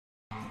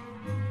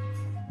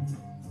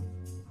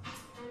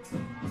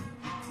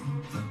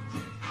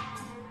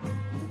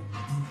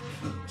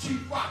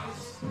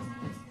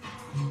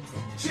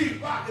Chief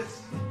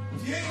Rockets.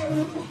 Yeah.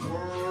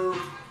 Word.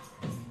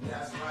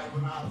 That's right.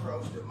 When I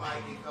approach the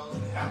mic, it goes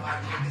to have my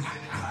niggas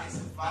in the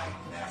Tyson fight.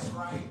 That's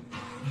right.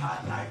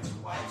 Hot night to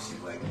wife, she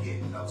wasn't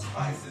getting no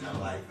spice in her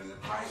life, and the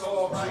price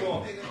was right,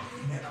 nigga.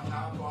 And I'm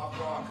now Bob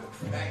Barker.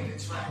 Bang the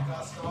track,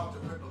 I start to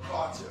rip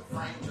apart you.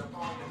 Frame jump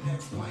on the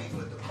next plane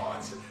for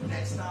departure.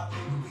 Next stop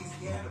in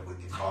Louisiana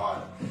with the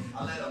Carter.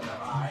 I let them know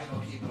I ain't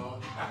gonna keep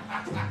going.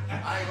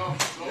 I ain't gonna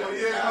keep going.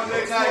 Yeah,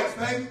 Monday night,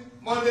 baby.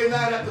 Monday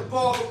night at the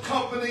Barber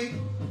Company.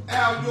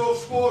 Al Your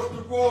Sports,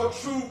 the Raw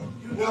Truth.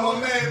 With my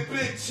man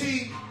Big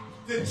T.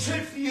 The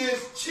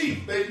Chiefiest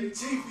Chief, baby.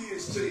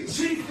 Chiefiest Chief.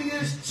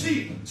 Chiefiest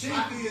Chief.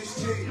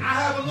 Chiefiest Chief. I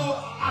have a little,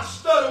 I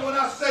stutter when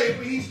I say it,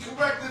 but he's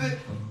corrected it.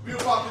 We're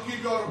about to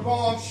give y'all the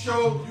bomb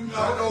show. You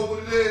know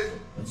what it is.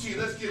 T,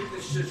 let's get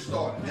this shit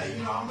started. Yeah,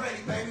 you know I'm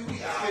ready, baby. We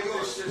Let's out get here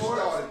this shit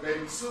sports. started,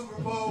 baby.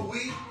 Super Bowl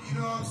week, you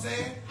know what I'm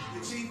saying? The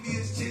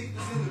Chiefiest Chief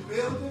is in the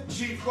building.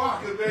 Chief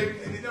Rocker, baby.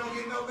 And it don't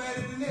get no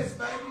better than this,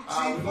 baby. We're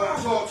Chief gonna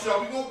Rocker. talk to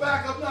y'all. We're gonna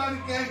back up now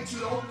in the game, T.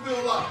 Don't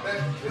feel up,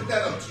 man. Get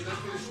that up, T.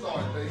 Let's get it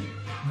started, baby.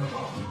 Come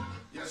on.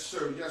 Yes,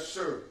 sir. Yes,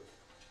 sir.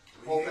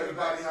 Hope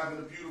everybody having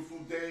a beautiful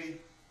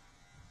day.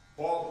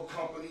 Barber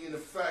Company in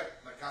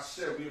effect. Like I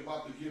said, we're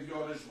about to give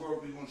y'all this word.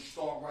 We're going to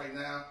start right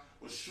now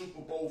with Super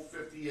Bowl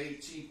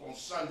 58 on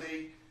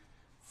Sunday,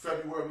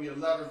 February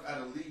 11th at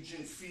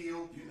Allegiant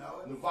Field. You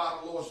know it.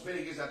 Nevada, Las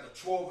Vegas at the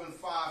 12-5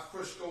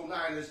 Frisco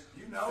Niners.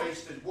 You know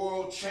face the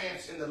world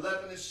champs in the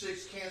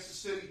 11-6 Kansas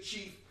City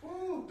Chiefs.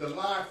 Woo. The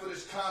line for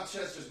this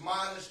contest is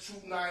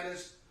 -2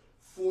 Niners,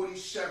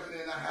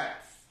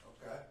 47.5.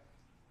 Okay.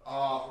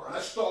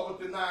 Let's start with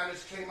the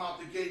Niners. Came out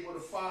the gate with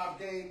a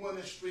 5-game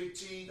winning streak,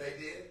 T. They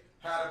did.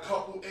 Had a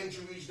couple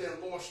injuries,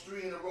 then lost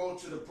 3 in a row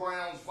to the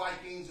Browns,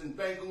 Vikings, and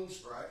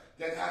Bengals. Right.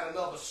 Then had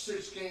another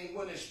 6-game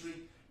winning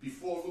streak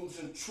before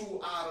losing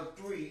 2 out of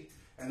 3.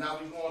 And now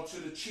we're going to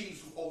the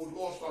Chiefs, who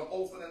lost on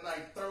opening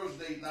night,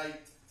 Thursday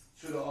night,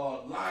 to the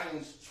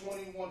Lions,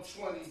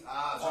 21-20.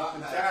 Off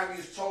the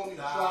Darius Toney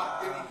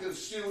drop. If he could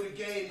steal the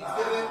game,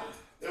 he didn't.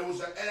 It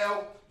was an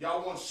L.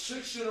 Y'all won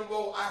 6 in a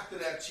row after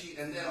that, T,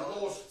 and then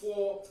lost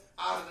 4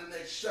 out of the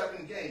next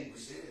 7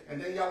 games. We did.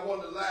 And then y'all won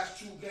the last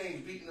 2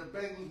 games, beating the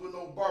Bengals with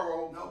no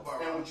Burrow,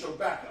 and with your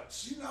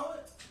backups. You know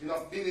it. You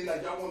know, meaning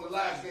that y'all won the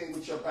last game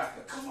with your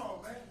backups. Come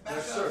on, man.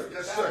 Yes, sir.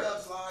 Yes, sir.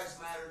 Backups lives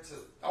matter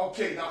too.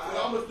 Okay, now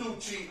what I'm gonna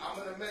do, T, I'm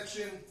gonna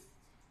mention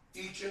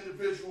each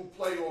individual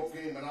playoff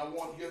game, and I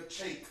want your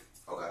take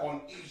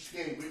on each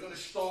game. We're gonna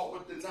start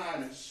with the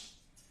Niners.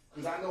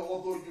 Because I know,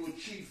 although you're a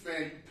Chief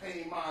fan, you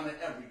pay mind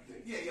to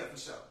everything. Yeah, for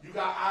sure. You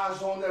got eyes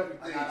on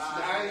everything.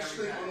 I ain't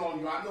sleeping on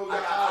you. I know you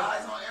got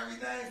eyes on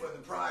everything, but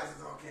the prize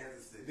is on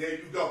Kansas City. There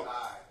you go. All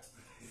right.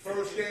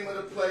 First game of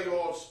the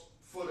playoffs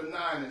for the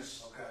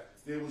Niners. Okay.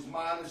 There was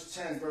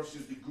 -10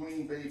 versus the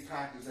Green Bay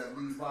Packers at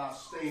Levi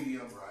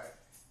Stadium.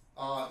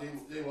 Right.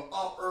 They were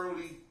up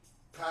early.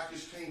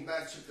 Packers came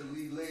back, took the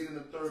lead late in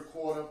the third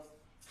quarter.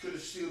 Could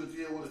have sealed the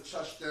deal with a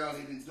touchdown.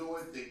 They didn't do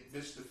it. They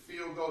missed the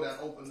field goal that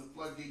opened the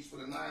floodgates for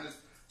the Niners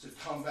to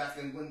come back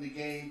and win the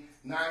game.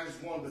 Niners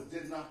won, but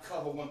did not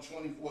cover, won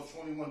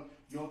 24-21.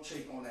 Your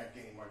take on that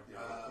game right there?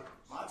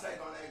 My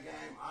take on that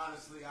game,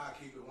 honestly, I'll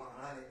keep it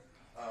 100.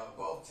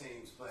 Both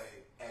teams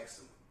played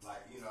excellent.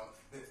 Like, you know,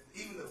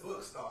 even the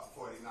books thought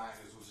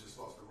 49ers was just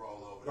supposed to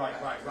roll over. Right.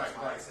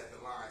 They set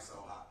the line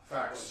so high.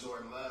 Facts. But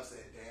Jordan Love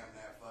said, damn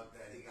that, fuck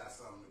that. He got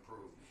something to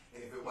prove.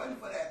 And if it wasn't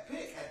for that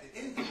pick at the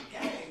end of the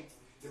game,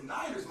 the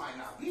Niners might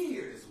not be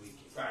here this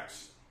weekend.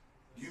 Facts.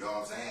 You know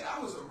what I'm saying? That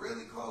was a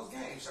really close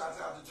game. Shouts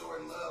out to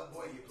Jordan Love.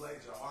 Boy, you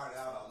played your heart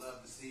out. I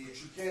love to see it.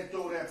 But you can't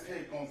throw that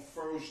pick on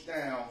first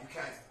down. You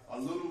can't. A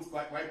little,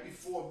 like right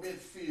before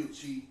midfield,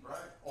 Chief. Right.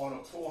 On a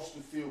cross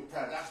the field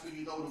pass. That's when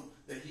you know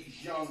that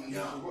he's young and he's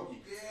a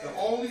rookie. Yeah. The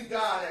only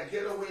guy that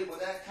get away with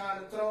that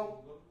kind of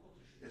throw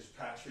is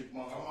Patrick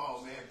Mahomes. Come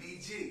on, man.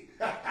 BG.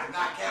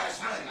 Not Cash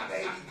Money.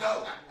 Baby,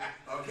 go.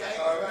 Okay?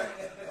 All right.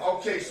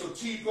 Okay, so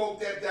T broke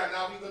that down.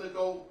 Now we're going to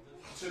go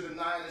to the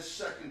Niners'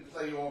 second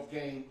playoff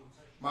game.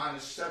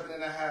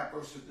 -7.5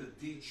 versus the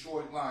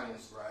Detroit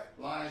Lions. Right.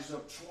 Lions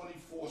up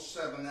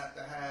 24-7 at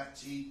the half,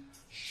 T.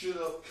 Should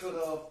have, could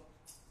have,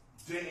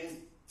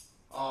 didn't.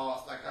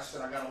 Like I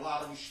said, I got a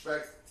lot of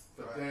respect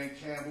for Dan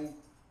Campbell.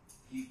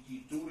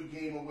 He threw the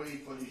game away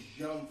for his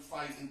young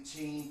fighting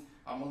team.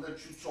 I'm going to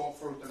let you talk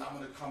first, and I'm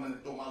going to come in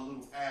and throw my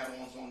little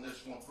add-ons on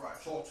this one.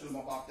 Right. Talk to them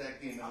about that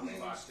game at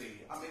Levi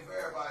Stadium. I mean, for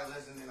everybody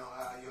listening on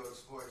IO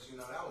Sports, you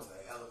know, that was a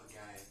hell of a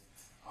game.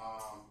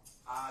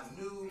 I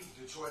knew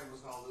Detroit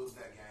was going to lose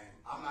that game.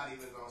 I'm not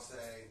even going to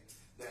say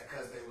that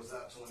because they was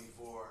up 24-7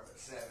 or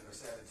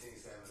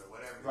 17-7 or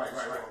whatever the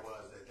score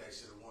was that they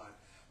should have won.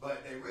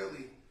 But they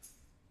really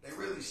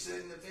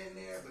shouldn't have been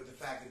there, but the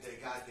fact that they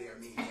got there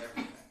means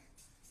everything.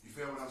 You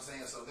feel what I'm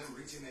saying? So them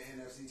reaching the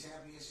NFC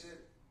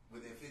Championship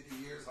within 50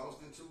 years,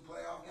 hosting 2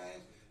 playoff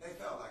games, they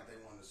felt like they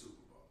won the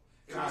Super Bowl.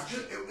 It was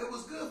good. It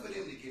was good for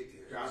them to get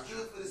there. It was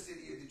good for the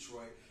city of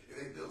Detroit.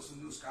 They built some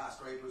new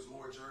skyscrapers,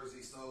 more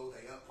jerseys sold.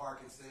 They up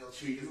parking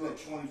sales. You up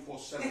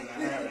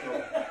 24-7.5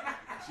 though.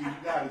 See, you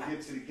gotta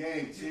get to the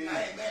game, T. Hey,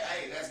 man,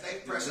 hey, that's they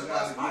pressure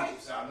bust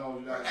pipes. I know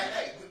you gotta.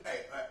 Hey,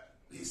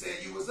 he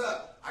said you was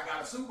up. I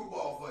got a Super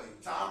Bowl for you.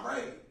 Tom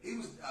Brady. He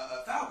was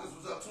Falcons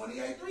was up 28-3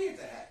 at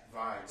the half.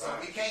 Right. So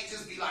we can't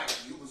just be like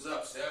you was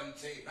up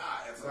 17.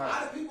 Nah, a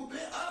lot of people been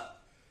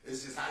up.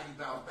 It's just how you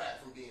bounce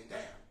back from being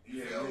down.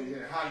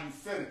 Yeah. How you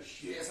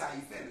finish. Yeah, it's how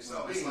you finish.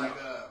 So it's like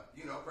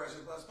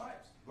pressure bust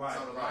pipes. Right.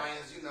 So the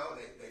Lions,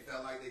 they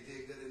felt like they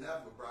did good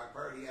enough, but Brock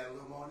Purdy had a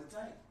little more in the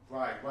tank.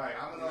 Right.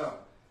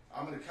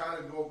 I'm gonna kind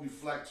of go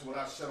reflect to what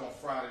I said on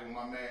Friday with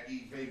my man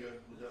E. Vega,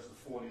 who does the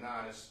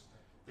 49ers,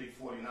 big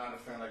 49er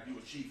fan like you,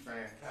 a Chief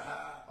fan.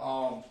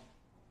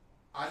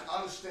 I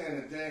understand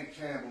that Dan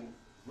Campbell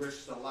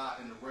risked a lot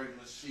in the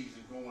regular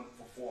season going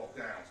for fourth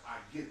downs. I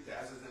get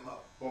that. That's his MO.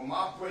 But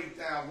my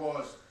breakdown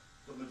was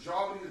the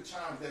majority of the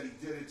times that he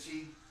did it,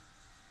 T,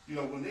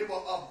 when they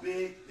were up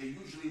big, they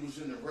usually was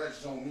in the red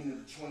zone,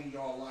 meaning the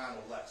 20-yard line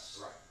or less.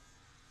 Right.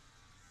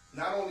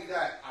 Not only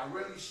that, I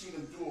rarely seen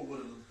him do it with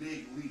a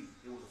big lead.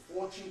 It was a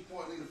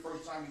 14-point lead the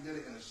first time he did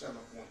it and a 7-point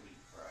lead.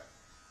 Right.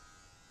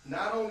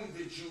 Not only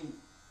did you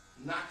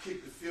not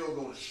kick the field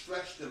goal to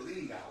stretch the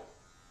lead out,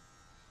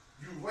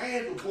 you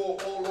ran the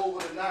ball all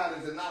over the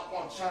Niners, and not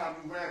one time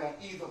you ran on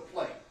either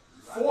play.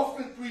 Right. 4th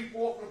and 3,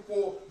 4th and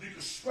 4, you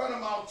could spread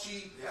them out,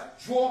 T.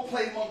 Yep. Draw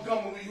play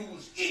Montgomery, who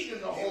was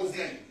eating the whole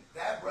game.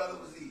 That brother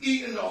was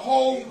eating the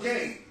whole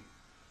game.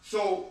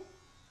 So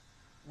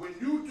when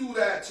you do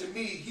that, to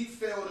me, he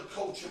failed to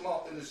coach him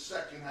up in the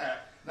second half.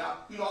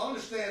 Now, I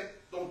understand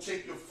don't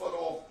take your foot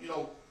off,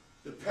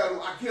 the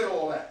pedal. I get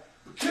all that.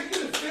 But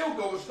kicking the field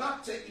goal is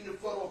not taking your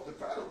foot off the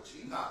pedal,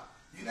 T. Nah.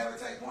 You never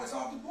take points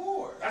off the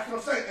board. That's what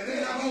I'm saying. And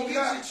then not you only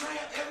get that, your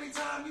tramp every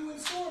time you in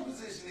scoring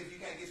position if you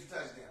can't get your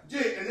touchdown.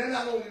 Yeah, and then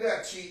not only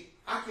that, T,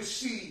 I could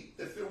see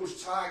if it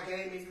was tie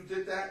game and you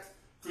did that,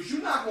 because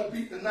you're not going to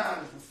beat the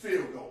Niners with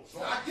field goals.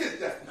 So I get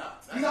that. No,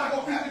 you're not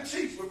going to beat the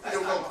Chiefs with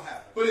field goals.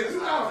 But if you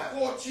got a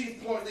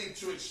 14-point lead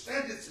to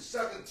extend it to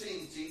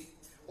 17, T,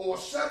 or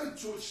 7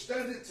 to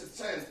extend it to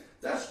 10,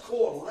 that's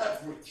called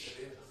leverage.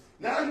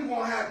 Now you're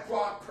going to have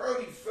Brock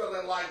Purdy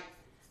feeling like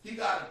he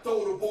got to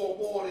throw the ball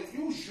more than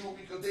usual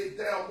because they're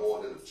down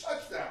more than a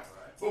touchdown.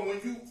 Right. But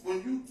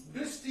when you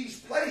miss these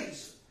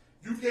plays,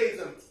 you gave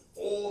them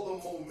all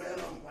the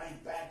momentum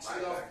right back to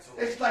them.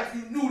 It's like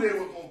you knew they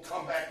were going to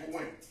come back and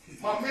win.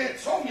 My man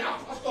told me I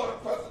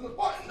started pressing the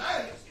button.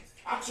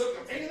 I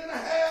took them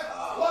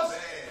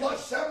 8.5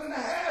 plus 7.5.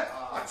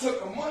 I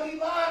took a money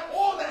line,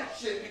 all that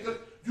shit, because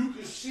you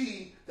could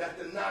see that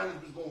the Niners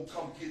was going to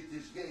come get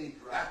this game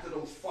after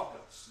those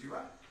fuck-ups. You're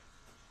right.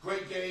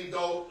 Great game,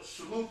 though.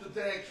 Salute to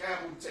Dan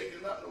Campbell,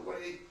 taking nothing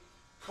away.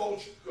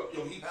 Coach,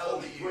 he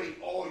coached great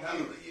all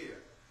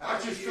year. I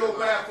just feel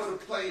bad for the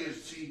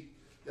players, T,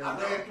 that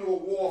ran through a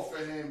wall for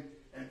him,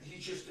 and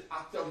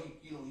I felt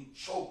he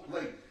choked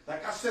late.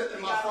 Like I said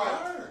in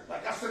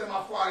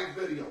my Friday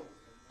video,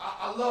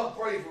 I love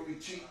bravery,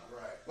 T.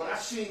 Right. But I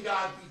seen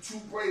guys be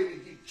too brave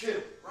and get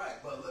killed. Right,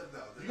 but look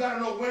though. You gotta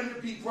know when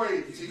to be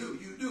brave, T.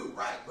 You do,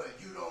 right, but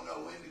you don't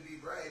know when to be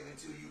brave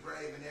until you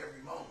brave in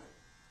every moment.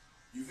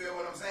 You feel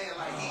what I'm saying?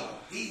 Like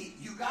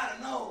you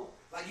gotta know,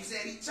 like you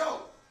said, he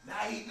choked. Now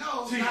he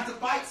knows not to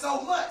bite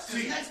so much,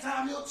 because next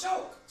time he'll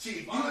choke.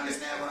 Chief, you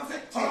understand what I'm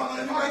saying? If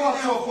I go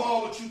to a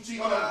ball with you, Chief,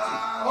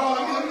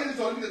 let me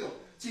get this on.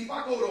 Chief, if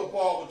I go to a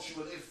ball with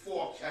you and there's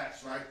 4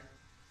 cats, right,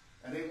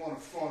 and they want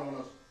to front on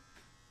us,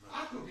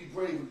 I could be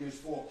brave against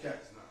 4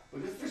 cats.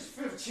 But if it's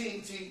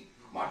 15, T,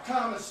 my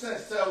common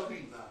sense tells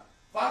me,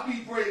 if I be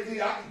brave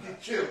here, I can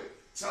get killed.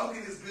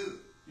 Choking is good.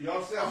 You know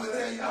what I'm saying? I'm going to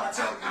tell you how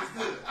choking is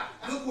good.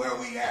 Look where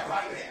we at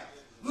right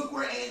now. Look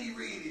where Andy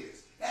Reid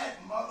is. That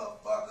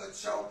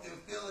motherfucker choked in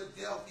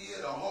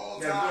Philadelphia the whole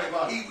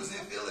time he was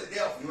in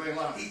Philadelphia. You ain't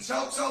lying. He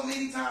choked so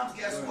many times,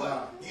 guess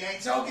what? He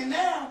ain't choking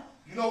now.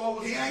 You know what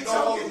was he ain't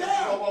choking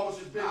now. You know what was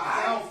his biggest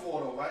downfall,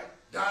 though, right?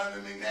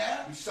 Donovan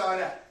McNabb. We saw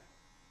that.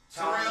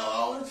 Terrell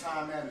Owens.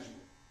 Time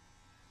management.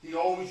 He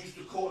always used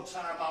to call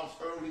timeouts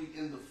early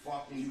in the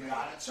fucking game. You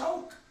gotta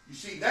choke. You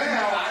see,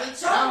 now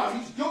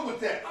he's good with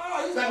that.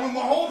 Like when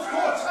Mahomes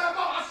called timeout,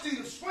 I see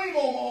him scream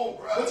on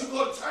Mahomes. What you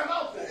call the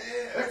timeout for?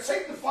 Yeah. Let's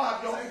take the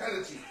 5-yard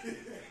penalty.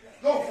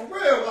 No, for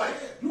real, like,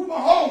 you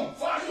Mahomes,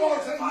 5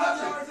 yards ain't 5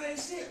 nothing. yards ain't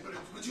shit.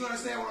 But you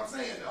understand what I'm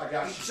saying, though? I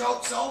got he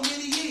choked so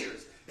many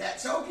years.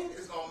 That choking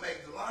is gonna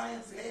make the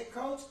Lions head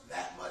coach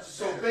that much better.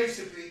 So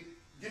basically,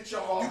 get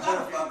your heart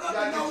broken. broken. You gotta fuck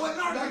up and know what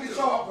not to do. You gotta get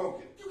your heart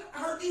broken. You gotta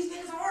hurt these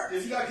niggas hard. Yeah,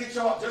 you gotta get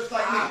your heart just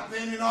like me. I've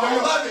been in all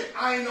of it.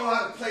 I ain't know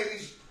how to play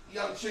these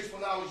young chicks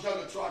when I was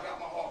younger, so I got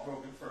my heart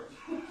broken first.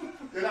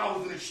 Then I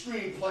was an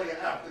extreme player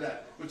after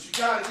that. But you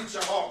gotta get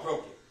your heart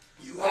broken.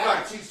 All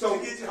right, Chief. So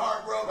get your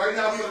heart broken. Right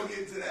now, we'll get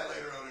into that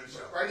later on in the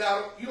show. Right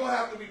now, you don't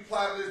have to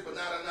reply to this, but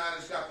now the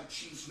Niners got the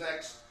Chiefs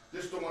next.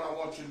 This is the one I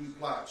want you to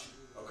reply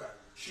to. Okay.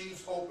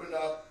 Chiefs opened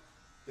up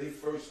their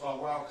first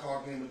wild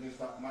card game against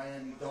the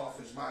Miami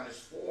Dolphins,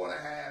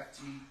 -4.5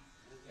 T.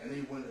 And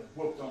they went and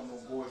whooped on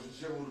those boys in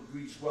 0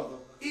 degrees weather.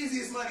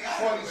 Easiest money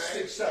I ever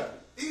made. 26-7.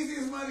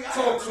 Easiest money I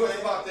Talk ever to us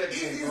made. about that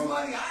game, Easiest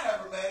money I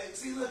ever made.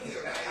 See, look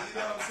here, man. You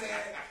know what I'm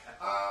saying?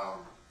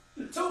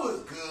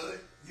 Tua's good,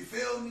 you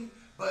feel me?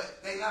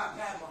 But they not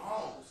Pat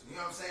Mahomes. You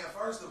know what I'm saying?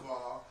 First of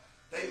all,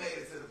 they made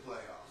it to the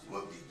playoffs.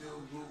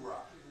 Whoop-de-doo, hoorah.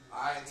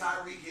 All right,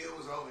 Tyreek Hill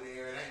was over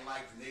there. It ain't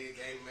like the nigga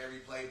gave him every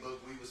playbook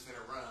we was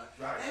finna run.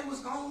 Right. They was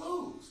gonna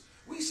lose.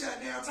 We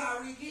shut down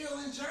Tyreek Hill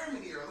in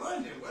Germany or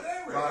London,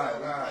 whatever.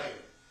 Right.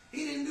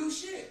 He didn't do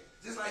shit.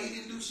 Just like he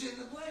didn't do shit in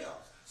the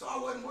playoffs. So I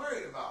wasn't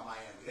worried about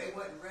Miami. They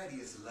wasn't ready.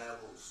 It's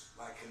levels,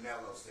 like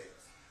Canelo says.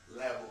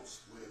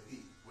 Levels with a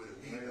V. With a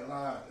V.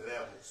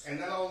 Levels. And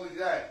not only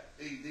that,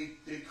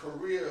 their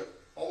career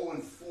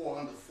 0-4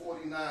 under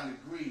 49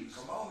 degrees.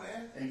 Come on,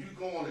 man. And you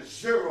going to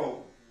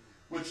 0,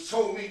 which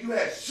told me you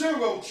had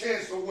 0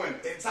 chance to win.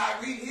 And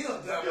Tyreek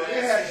Hill, yo,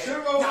 they had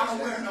 0 y'all don't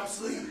wear no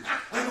sleeves.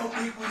 They don't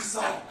think we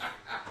saw.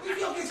 If you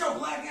don't get your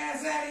black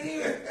ass out of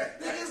here,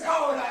 nigga, it's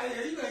cold out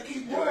here. You better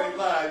keep You ain't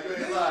lying.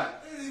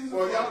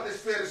 Well, y'all, it's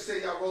fair to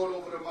say y'all rolled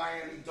over the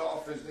Miami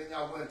Dolphins. Then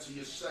y'all went to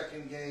your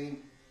second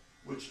game,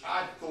 which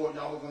I thought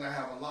y'all were going to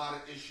have a lot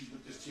of issues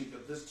with this team,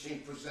 because this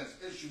team presents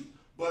issues.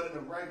 But in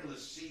the regular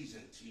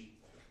season,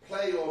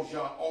 playoffs,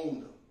 y'all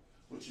owned them,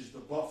 which is the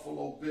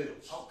Buffalo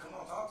Bills. Oh, come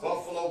on, talk to me.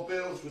 Buffalo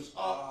Bills was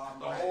up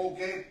the whole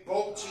game.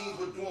 Both teams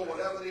were doing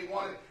whatever they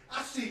wanted.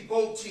 I see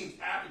both teams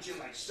averaging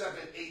like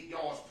 7-8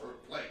 yards per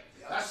play.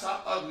 Yeah. That's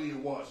how ugly it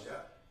was. Yeah.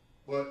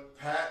 But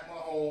Pat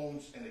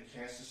Mahomes and the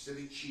Kansas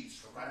City Chiefs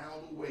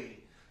found a way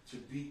to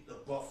beat the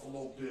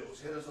Buffalo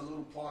Bills. Hit us a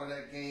little part of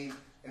that game.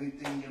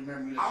 Anything in your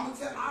memory? I'm gonna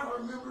tell you, I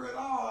remember it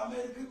all. I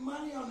made good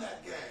money on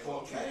that game.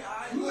 Okay,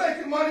 you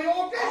making money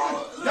all day?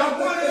 Y'all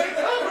winning that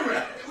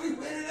coverage. We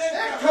winning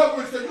that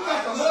coverage. So you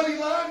got the money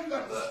line, you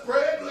got the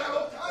spread.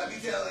 Let me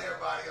tell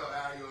everybody on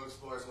Audio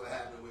Sports what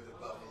happened with the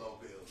Buffalo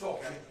Bills.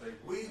 Okay,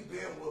 we've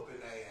been whooping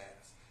their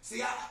ass.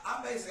 See,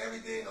 I base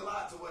everything a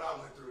lot to what I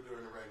went through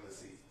during the regular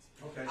season.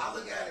 Okay. I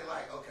look at it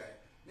like, okay,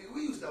 nigga,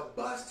 we used to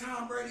bust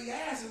Tom Brady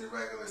ass in the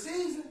regular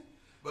season,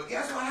 but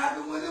guess what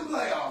happened when the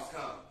playoffs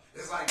come?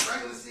 It's like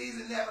regular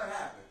season never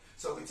happened.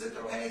 So we took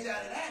a page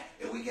out of that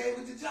and we gave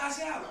it to Josh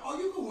Allen. Oh,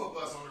 you can whoop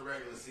us on the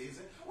regular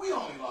season. We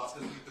only lost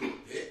because we threw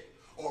a pick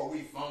or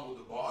we fumbled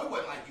the ball. It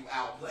wasn't like you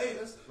outplayed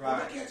us.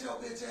 Right. We catch your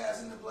bitch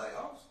ass in the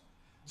playoffs.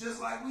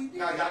 Just like we did.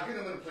 Now, y'all get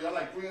them in the playoffs. Y'all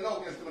like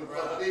 3-0 against them in the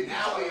playoffs.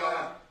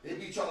 They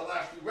beat y'all the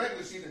last 3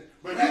 regular season.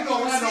 But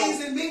regular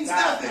season means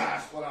nothing.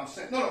 That's what I'm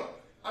saying. No.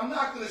 I'm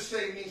not going to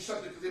say it means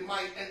something because it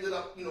might ended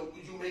up, with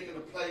you making the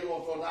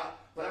playoffs or not.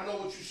 But I know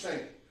what you're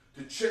saying.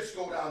 The chips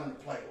go down in the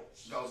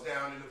playoffs. Goes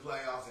down in the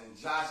playoffs, and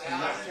Josh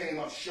Allen came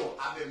up short.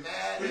 I've been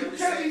mad. But you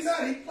can't be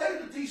mad. He played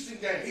a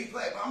decent game. He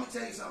played, but I'm gonna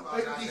tell you something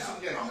about Josh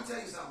Allen. I'm gonna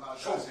tell you something about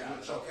Josh Allen.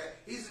 Okay,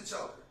 he's a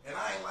choker, and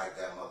I ain't like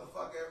that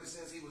motherfucker ever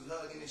since he was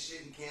hugging and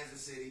shit in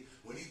Kansas City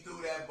when he threw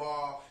that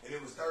ball and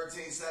it was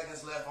 13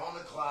 seconds left on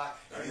the clock,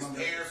 and his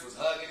parents was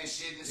hugging and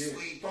shit in the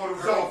suite.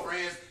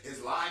 Girlfriends, his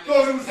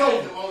linemen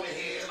patted him on the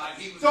head like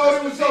he was.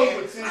 Thought it was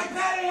over. Like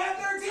Patty had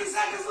 13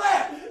 seconds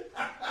left.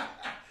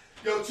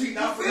 Yo, T,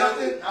 not for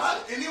nothing.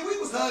 And then we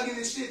was hugging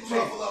and shit in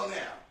Buffalo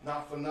now.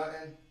 Not for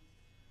nothing.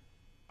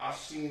 I've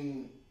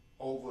seen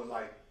over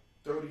like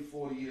 30,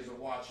 40 years of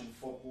watching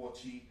football,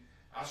 T.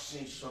 I've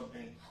seen some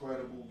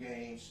incredible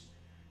games,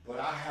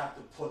 but I have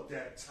to put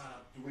that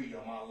top 3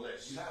 on my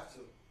list. You have to.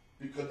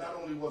 Because not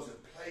only was it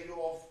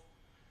playoff,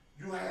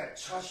 you had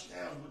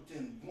touchdowns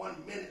within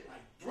 1 minute,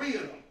 like 3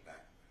 of them.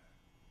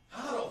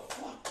 How the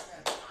fuck is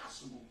that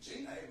possible, T?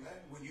 Hey, man,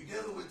 when you're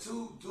dealing with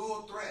 2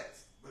 dual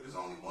threats, but there's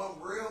only one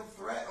real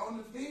threat on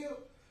the field,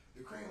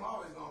 the cream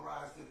always gonna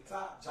rise to the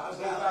top. Josh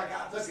Allen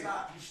got the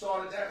stop. You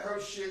started that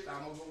hurt shit.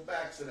 I'm gonna go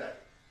back to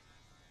that.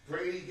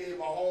 Brady gave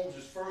Mahomes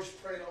his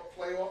first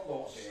playoff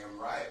loss. Damn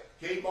right.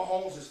 Gave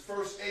Mahomes his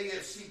first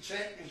AFC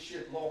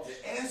championship loss.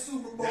 And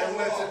Super Bowl then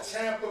went to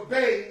Tampa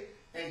Bay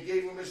and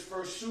gave him his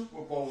first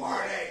Super Bowl.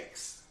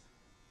 Heartaches.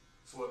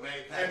 That's what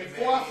made Patrick. And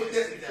before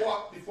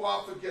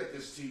I forget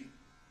this, T,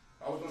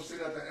 I was gonna say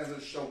that at the end of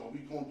the show, but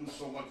we're gonna do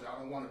so much that I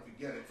don't want to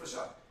forget it. For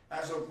sure.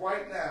 As of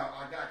right now,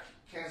 I got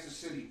Kansas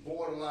City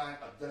borderline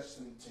a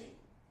destiny team.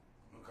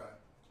 Okay.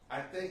 I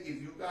think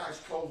if you guys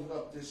close it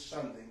up this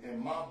Sunday,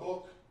 in my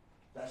book,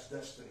 that's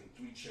destiny.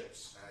 3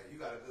 chips. Hey, you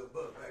got a good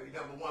book, baby.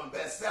 #1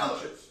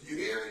 bestseller. You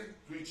hear it?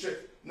 3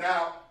 chips.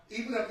 Now,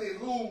 even if they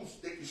lose,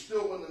 they can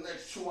still win the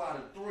next 2 out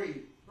of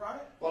 3.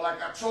 Right. But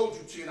like I told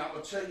you, T, and I'm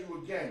gonna tell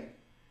you again,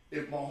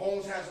 if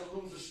Mahomes has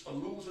a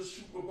loser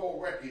Super Bowl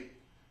record,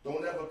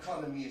 don't ever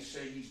come to me and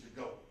say he's the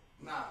GOAT.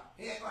 Nah,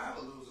 he ain't gonna have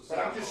a loser. But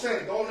I'm just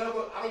saying,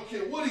 I don't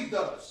care what he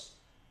does.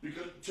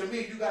 Because to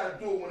me, you got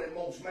to do it when it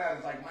most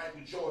matters, like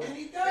Michael Jordan and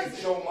he does and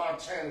Joe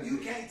Montana. You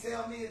can't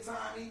tell me a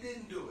time he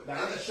didn't do it.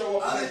 Now, he show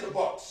up against the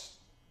Bucks.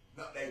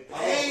 No, they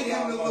paid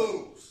him to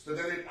lose. So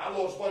then I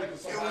lost money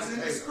because it was in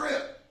the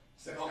script.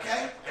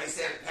 Okay? They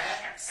said,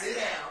 Pat, sit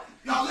down.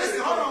 No, listen,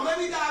 hold on. Let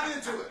me dive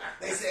into it.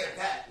 They said,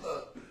 Pat,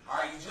 look, all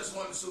right, you just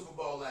won the Super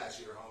Bowl last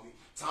year, homie.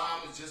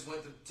 Tom has just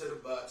went to the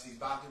Bucks. He's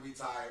about to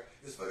retire.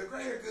 It's for the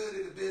greater good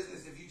of the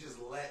business if you just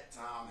let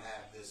Tom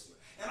have this one.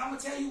 And I'm going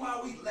to tell you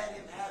why we let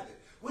him have it.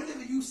 When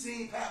have you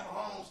seen Pat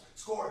Mahomes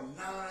score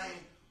 9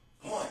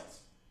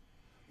 points?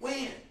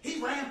 When?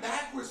 He ran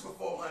backwards for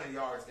 400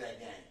 yards that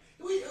game.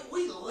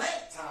 We let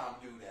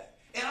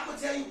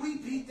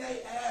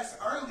McVay asked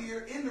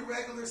earlier in the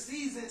regular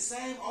season,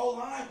 same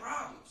O-line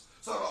problems.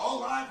 So the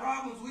O-line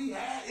problems we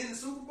had in the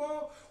Super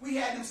Bowl, we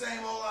had them same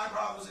O-line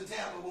problems in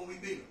Tampa when we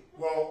beat them.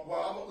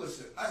 Well,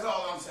 listen. That's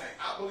all I'm saying.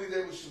 I believe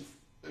there was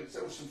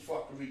some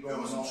fuckery going on. There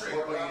was some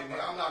trickery in there.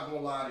 But I'm not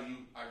gonna lie to you.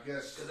 I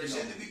guess because they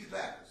shouldn't have beat the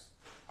Packers.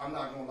 I'm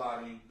not gonna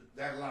lie to you.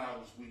 That line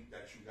was weak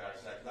that you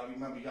guys had. 'Cause I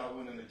remember y'all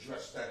went and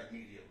addressed that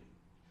immediately.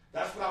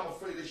 That's what I'm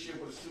afraid this year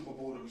for the Super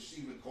Bowl, the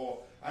receiving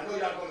call. I know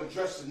y'all gonna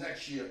address it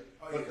next year,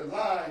 but the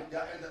line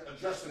y'all end up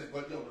addressing it.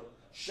 But the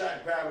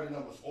Shaq Barrett and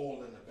them was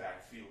all in the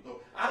backfield.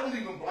 Though I don't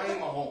even blame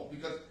Mahomes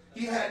because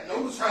he had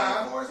no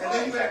time, and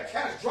then you had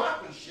cats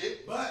dropping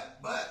shit. But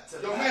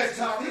your man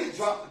Tyree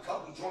dropped a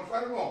couple of joints,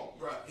 right or wrong?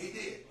 Bro, he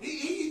did.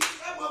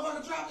 That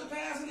motherfucker dropped the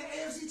pass in the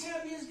AFC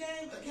Champions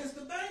game against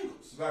the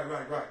Bengals.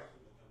 Right.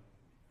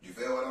 You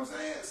feel what I'm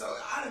saying? So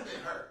I done been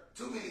hurt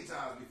too many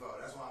times before.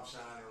 That's why I'm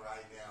shining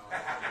right now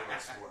on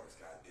World Sports.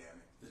 God damn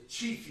it. The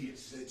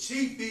chiefiest. The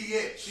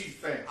chiefiest. Chief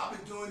fan. I've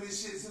been doing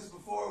this shit since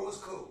before it was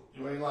cool.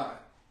 You ain't lying.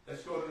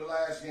 Let's go to the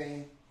last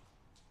game.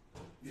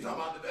 You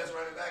talking about the best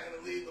running back in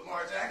the league,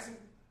 Lamar Jackson?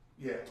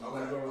 Yeah, we're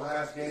going to go to the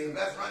last game. He's the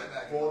best running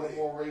back in the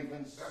Baltimore league.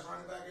 Ravens. Best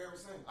running back ever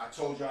seen. I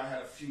told you I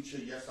had a future.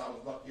 Yes, I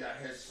was lucky I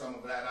had some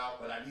of that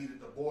out, but I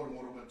needed the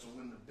Baltimore to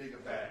win the bigger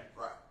bag.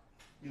 Right.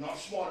 You know, I'm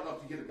smart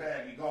enough to get a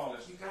bag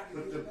regardless. You got to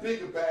but get the a bag.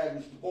 bigger bag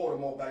was the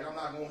Baltimore bag. I'm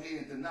not going to hear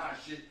and deny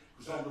shit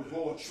because I'm the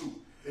raw truth.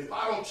 If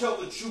I don't tell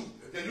the truth,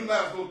 then you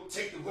might as well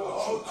take the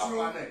raw truth out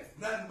my name.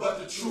 Nothing but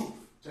the truth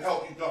to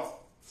help you go.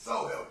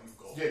 So help you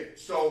go. Yeah,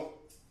 so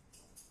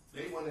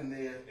they went in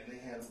there and they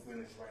handled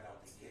business right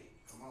out the gate.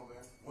 Come on, man.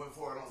 Went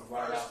for it on the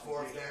Right first out the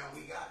fourth gate. down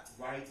we got.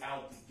 Right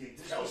out the gate.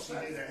 Kelsey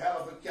made a hell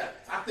of a catch.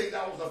 I think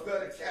that was a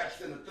better catch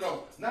than the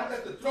throw. Not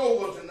that the throw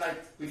wasn't nice,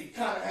 but he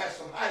kind of had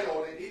some height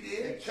on it. He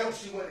did. And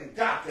Kelsey went and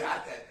got that.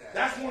 Got that thing.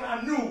 That's when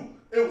I knew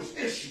it was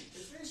issues.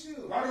 It's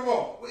issue. Right or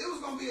wrong? Well, it was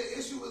going to be an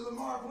issue with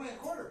Lamar playing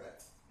quarterback.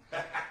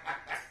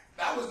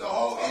 That was the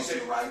whole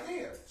issue right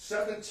there.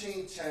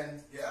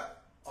 17-10. Yeah.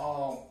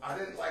 I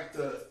didn't like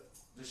the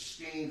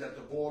scheme that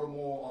the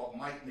Baltimore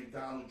Mike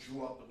McDonald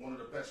drew up, one of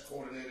the best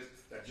coordinators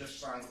that just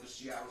signed with the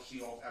Seattle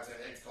Seahawks as a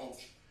head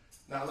coach.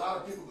 Now, a lot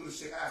of people are going to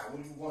say,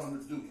 what do you want him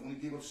to do? You only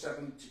gave up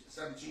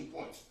 17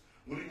 points.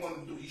 What do you want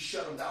him to do? He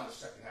shut him down the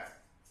second half.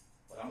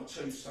 But I'm going to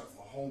tell you something.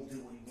 Mahomes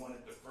did what he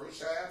wanted the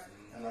first half,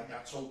 and like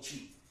I told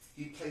T,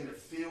 he played a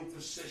field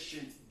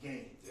position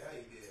game. Yeah,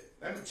 he did.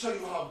 Let me tell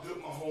you how good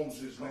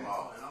Mahomes is, man. Come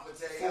on, and I'm going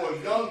to tell you. For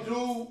a young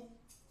dude,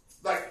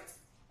 like,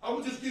 I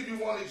would just give you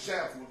one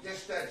example.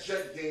 Against that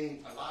Jet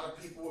game, a lot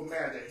of people were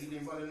mad that he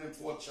didn't run it in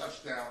for a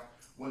touchdown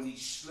when he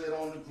slid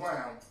on the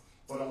ground.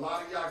 But a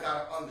lot of y'all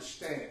got to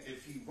understand,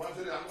 if he runs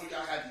it, I know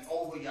y'all had the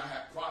over, y'all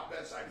had prop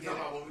bets. I You get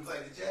talking it. about when we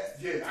played the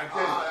Jets? Yeah, I get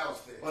Ah, it. that was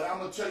fair. But I'm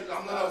going to tell you,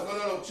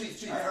 no,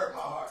 T. That hurt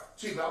my heart.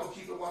 T, but I'm going to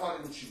keep it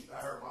 100 with you.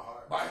 That hurt my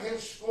heart. By him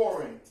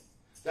scoring,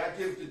 that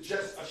gives the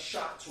Jets a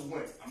shot to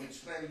win. I'm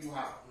explaining you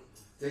how.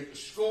 They could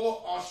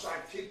score,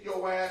 onside kick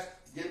your ass,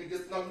 give me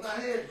good number. Not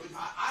here,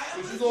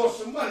 because you lost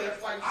some money.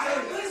 That's why you I saying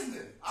am that.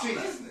 listening. I'm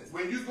listening.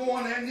 When you go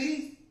on that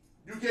knee,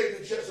 you gave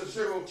the Jets a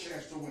 0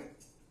 chance to win.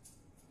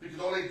 Because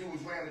all they do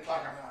is ran the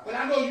clock out. But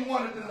I know you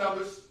wanted the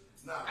numbers.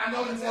 I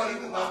know you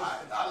wanted the numbers.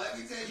 Let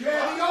me tell you. You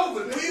had the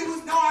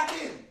over. No, I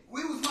didn't.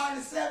 We was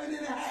minus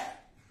 7.5.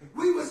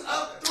 We was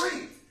up 3.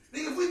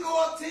 Nigga, if we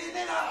go up 10,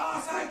 they not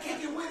onside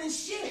kicking winning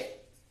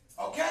shit.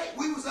 Okay?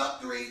 We was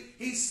up 3.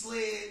 He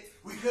slid.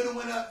 We could have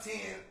went up 10.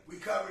 We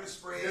covered the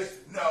spread. Yes.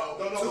 No.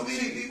 Too many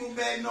T. people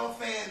betting on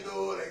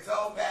FanDuel. They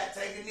told Pat,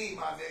 take a knee,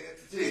 my nigga.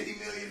 $50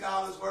 million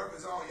worth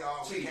is on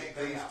y'all. We can't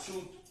pay out.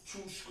 Two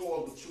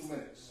scores with 2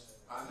 minutes.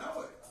 I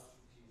know it.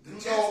 The You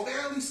Jets know,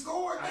 barely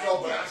scored that I know,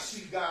 but game. I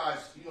see guys,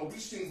 we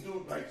seen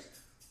dudes like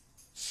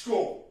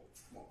score.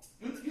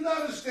 You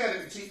not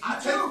understanding it, T.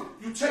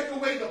 You take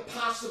away the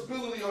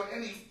possibility or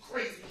any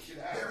crazy shit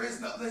happening.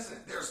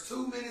 There's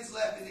 2 minutes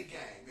left in the game.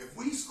 If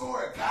we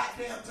score a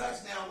goddamn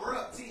touchdown, we're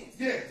up 10.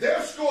 Yeah,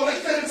 they'll score.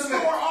 They couldn't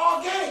score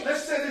all game.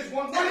 Let's say this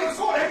one. They didn't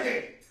score that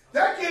game.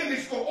 That game they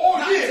scored all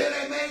Not year. until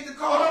they made the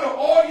call. No,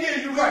 all year,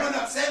 you're We right. went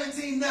up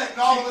 17-0,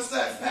 all of a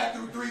sudden Pat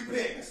threw 3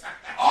 picks.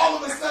 All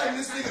of a sudden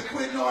this nigga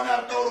quit knowing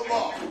how to throw the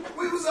ball.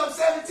 We was up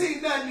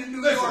 17-0 in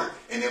New York,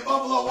 and then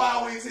Buffalo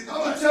Wild Wings hit the I'm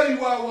going to button. tell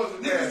you why I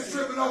wasn't mad. Niggas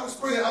tripping over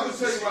spring. I'm going to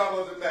tell you why I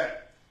wasn't mad.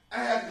 I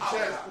had the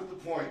chance to put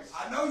the points.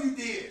 I know you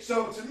did.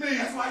 So to me,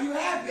 That's why you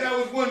happy. that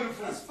was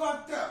wonderful. That's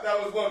fucked up. That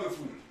was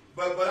wonderful.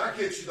 But I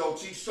get you though,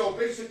 T. So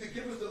basically,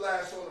 give us the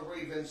last on the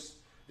Ravens.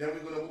 Then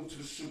we're going to move to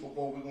the Super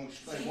Bowl. We're going to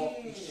explain what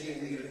each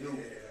team need to do.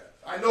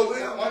 I know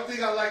one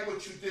thing I like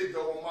what you did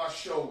though on my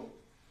show.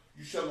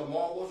 You said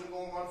Lamar wasn't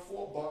going to run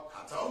for $1.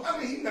 I told you. I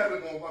mean, he never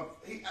going to run.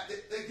 They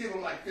give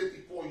him like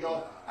 54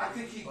 yards. I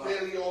think he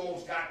barely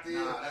almost got there.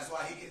 Nah, that's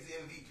why he gets the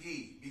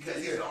MVP.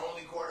 Because he's the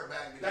only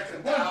quarterback That that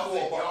can gets run for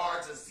 1,000 $1.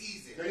 yards a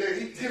season. Yeah,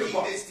 he to get a keep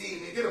buck. this team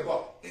Get a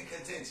buck. in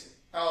contention.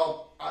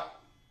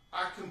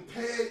 I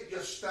compared your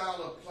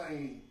style of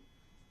playing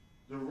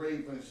the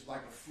Ravens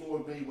like a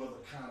Floyd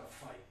Mayweather kind of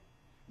fight.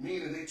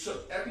 Meaning they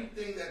took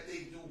everything that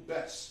they do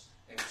best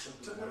and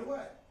took it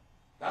away.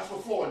 That's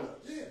what Floyd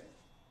does. Yeah.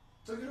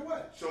 Took it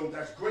away. So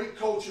that's great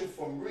coaching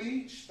from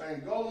Reed,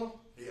 Spangolo.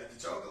 He had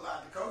to choke a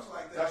lot to coach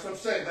like that. That's what I'm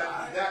saying.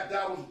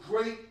 That was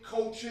great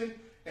coaching,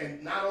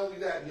 and not only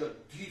that, your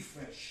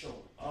defense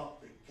showed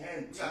up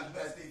again. We got the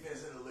best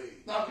defense in the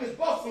league. Now, against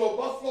Buffalo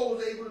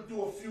was able to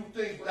do a few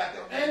things, but at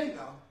the end,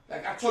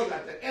 like I told you,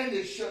 at the end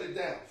they shut it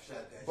down.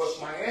 But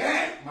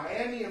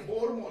Miami and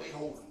Baltimore, they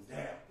hold them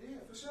down. Yeah,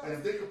 for sure. And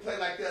if they could play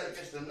like that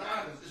against the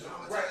Niners, it's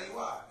I'm gonna tell you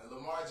why. And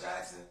Lamar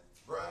Jackson,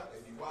 bruh,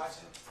 if you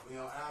watching, we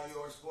on Al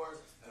York Sports,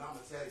 and I'm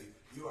gonna tell you,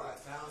 you are a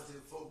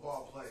talented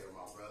football player,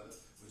 my brother,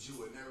 but you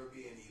would never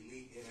be an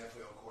elite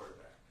NFL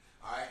quarterback.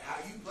 All right,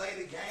 how you play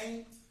the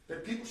game?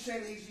 But people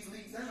saying he's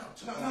elite now.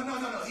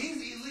 No. He's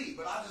elite,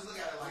 but I just look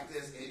at it like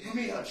this. You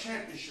mean a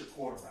championship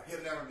quarterback?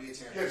 He'll never be a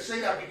championship. Yeah,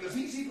 say that because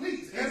he's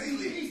elite.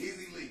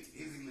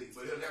 He's elite,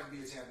 but he'll never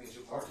be a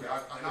championship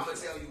quarterback. Okay, and I'm gonna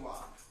tell you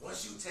why.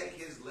 Once you take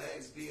his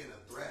legs being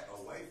a threat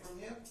away from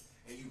him,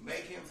 and you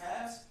make him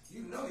pass,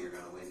 you know you're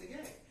gonna win the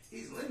game.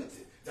 He's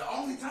limited. The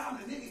only time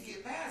the nigga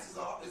get passes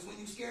off is when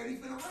you scared he's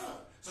gonna run.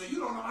 So you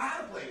don't know how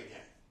to play the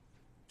game.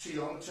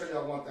 Tito, I'm gonna tell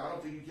y'all one thing. I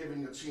don't think you're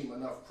giving your team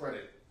enough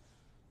credit.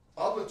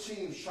 Other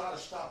teams try to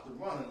stop the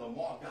run, and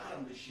Lamar got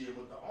him this year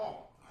with the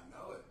arm. I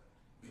know it.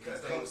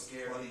 Because they were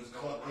scared he was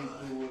going to run.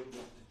 They do it with the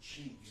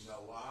Chiefs. You know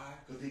why?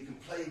 Because they can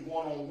play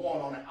one-on-one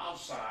on the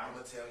outside. I'm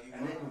going to tell you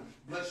and why. they can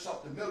blitz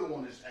up the middle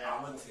on his ass.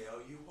 I'm going to tell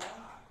you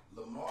why.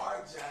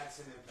 Lamar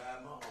Jackson and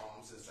Pat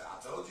Mahomes,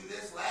 I told you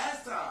this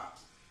last time,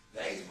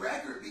 they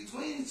record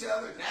between each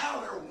other,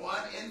 now they're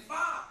 1-5.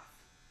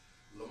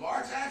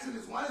 Lamar Jackson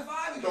is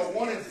 1-5. No,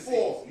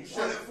 1-4. You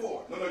said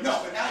 1-4. No,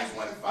 now he's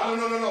 1-5.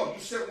 No. You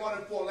said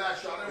 1-4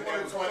 last year. I didn't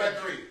want to correct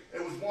you.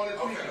 It was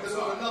 1-3 because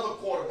there was another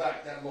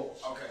quarterback that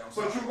lost. Okay, I'm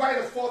sorry. But you're right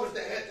as far as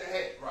the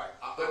head-to-head. Right.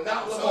 But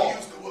not I'm Lamar. so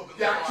used to whooping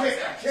Yeah, Lamar.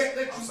 I can't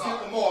let you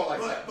get Lamar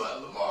like that.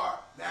 But Lamar,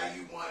 now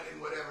you won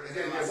in whatever the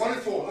hell. Yeah,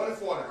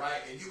 1-4.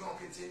 Right, and you're going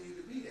to continue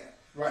to be that.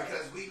 Right.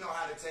 Because we know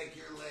how to take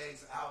your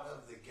legs out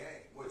of the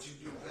game. What you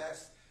do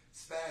best,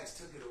 Spags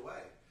took it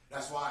away.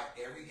 That's why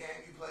every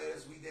game you played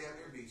us, we damn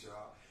near beat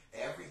y'all.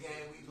 Every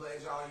game we played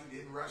y'all, you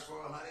didn't rush for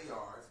 100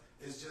 yards.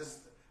 It's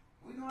just,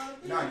 we know how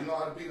to beat them. Nah, you know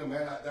how to beat them,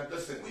 man.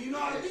 Listen. When you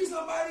know how to beat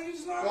somebody, you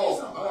just know how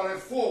to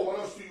beat somebody. 1-4. What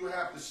else do you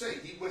have to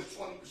say? He wins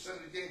 20%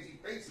 of the games he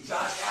faces.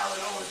 Josh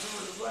Allen 0-2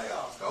 in the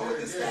playoffs. Go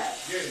with the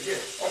stats.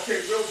 Yeah. Okay,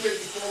 real quick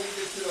before we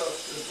get to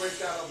the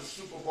breakdown of the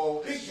Super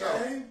Bowl. Big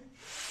game.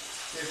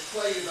 There's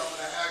players I'm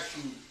going to ask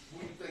you,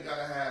 who you think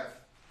got to have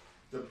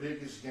the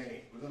biggest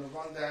game? We're going to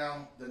run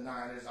down the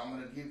Niners. I'm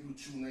going to give you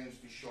two names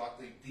to show. I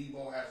think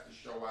Debo has to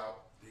show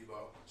out.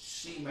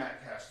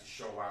 C-Mac has to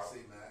show out.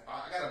 C-Mac.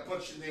 I got a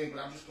bunch of names,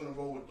 but I'm just going to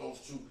roll with those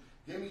two.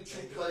 Give me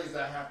two plays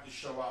that have to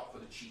show out for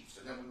the Chiefs,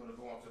 and then we're going to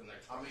go on to the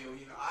next one. I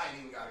mean, I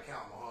ain't even got to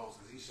count Mahomes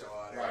because he show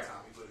out every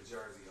time he put a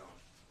jersey on.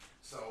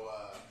 So,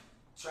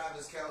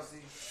 Travis Kelce,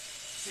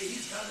 see,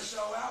 he's going to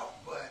show out,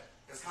 but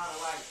it's kind of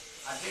like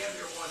I damn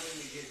near want him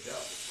to get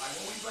double. Like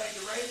when we played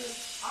the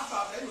Ravens, I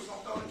thought they was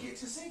going to throw the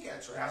kitchen sink at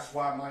Travis. That's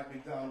why Mike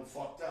McDonald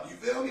fucked up. You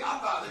feel me?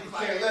 I thought they was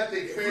like, can't let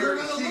their favorite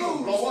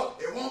receiver blow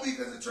up. It won't be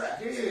because of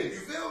Travis. Yeah.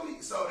 You feel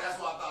me? So that's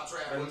why I thought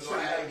Travis was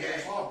going to have a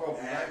game.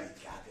 Heartbroken, right?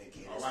 He got that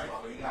kid. All right.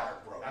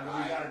 Heartbroken. I know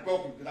he got it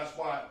broken, because that's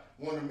why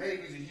one of the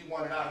main reasons he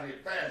wanted out of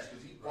there fast,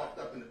 because he fucked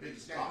up in the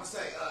biggest game. I'm going to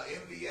say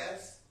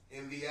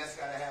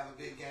MVS got to have a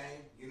big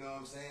game. You know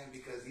what I'm saying?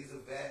 Because he's a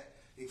vet.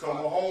 So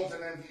Mahomes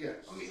and MVS.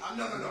 I mean,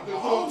 no.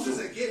 Mahomes is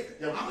a given.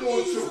 Yeah, I'm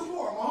going to give you some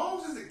more.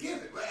 Mahomes is a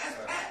given. But that's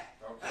Pat.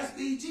 Okay. That's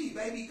BG,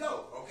 baby,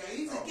 go. Okay?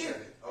 He's a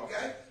given.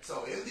 Okay?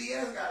 So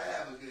MVS got to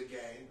have a good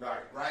game.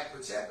 Right?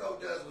 Pacheco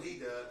does what he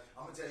does.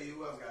 I'm going to tell you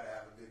who else got to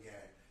have a good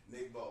game.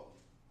 Nick Bolton.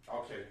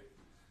 Okay.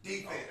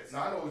 Defense. Okay.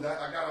 Now I know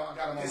that. I got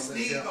him on the list.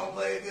 Steve going to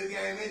play a good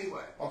game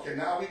anyway. Okay,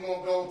 now we're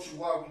going to go to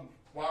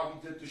why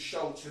we did the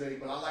show today,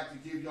 but I like to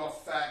give y'all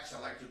facts. I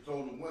like to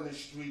throw the winning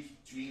streaks.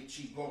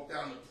 She broke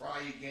down the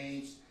prior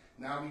games.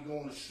 Now we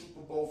going to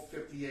Super Bowl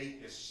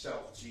 58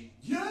 itself, G.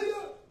 Yeah.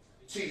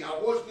 T, I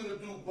was going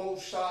to do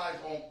both sides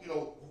on,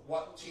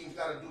 what teams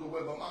got to do to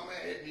win, but my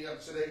man hit me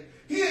up today.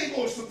 He ain't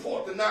going to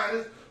support the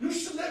Niners. You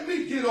should let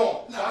me get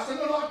on. So I said,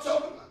 no, I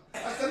told him.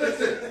 I said,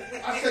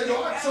 listen.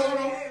 I told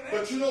him,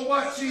 but you know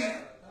what, T?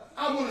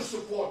 I'm going to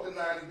support the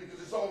Niners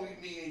because it's only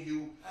me and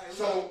you.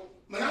 So,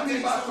 when I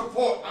mean by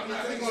support, I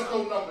think going to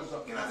throw numbers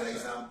up. Can I tell you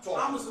something?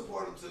 I'm going to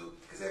support him too,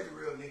 because every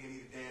real nigga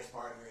need a dance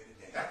partner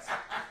in the dance.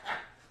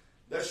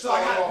 Let's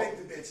start off.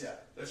 Pick the bitch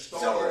up. Let's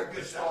start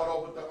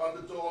off with the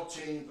underdog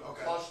team,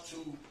 okay.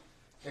 +2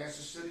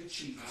 Kansas City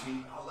Chiefs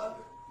team. I love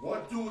it.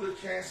 What do the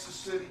Kansas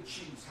City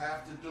Chiefs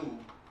have to do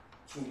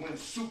to win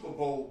Super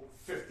Bowl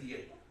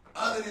 58?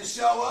 Other than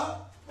show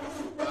up,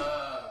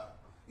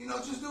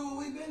 just do what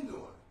we've been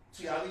doing.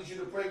 See, I need you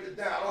to break it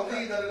down. I don't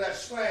need none of that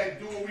slang.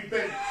 Do what we've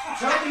been.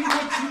 Tell me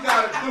what you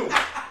gotta do.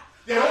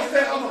 They don't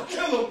say I'm gonna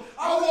kill him.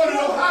 I want to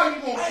know how you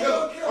gonna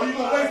kill him. Are you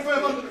gonna wait for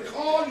him under the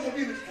car? You gonna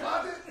be in the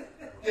closet?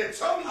 Yeah,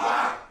 tell me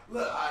why.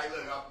 Look,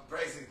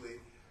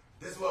 basically,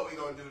 this is what we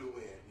gonna do to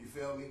win. You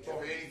feel me? If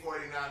any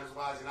 49ers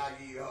watching, I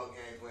give you the whole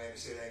game plan.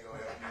 This shit ain't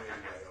gonna help you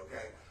anyway,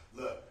 okay?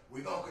 Look,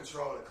 we gonna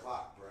control the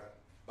clock, bruh,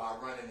 by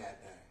running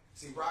that thing.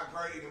 See, Brock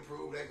Purdy can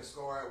prove they can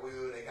score at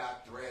will. They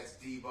got threats,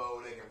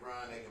 Debo. They can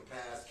run. They can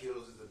pass.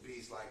 Kills is a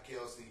beast like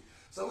Kelsey.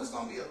 So it's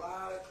going to be a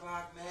lot of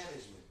clock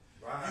management.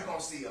 Right. You're going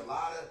to see a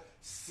lot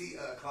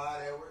of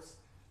Clyde Edwards.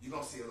 You're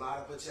going to see a lot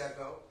of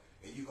Pacheco.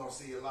 And you're going to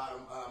see a lot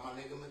of my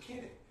nigga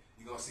McKinnon.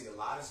 You're going to see a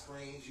lot of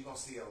screens. You're going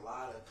to see a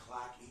lot of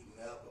clock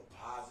eating up of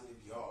positive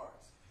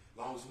yards. As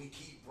long as we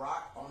keep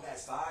Brock on that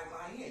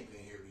sideline, he ain't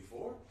been here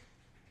before.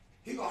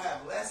 He's going to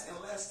have less and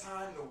less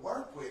time to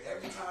work with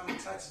every time he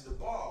touches the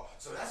ball.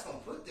 So that's going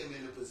to put them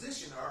in a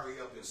position to hurry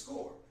up and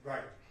score.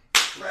 Right.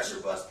 Pressure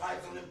bust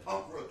pipes on them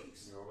punk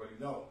rookies. You already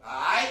know.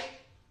 All right?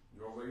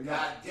 You already know.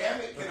 God damn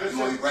it. But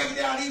Can you break it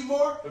down even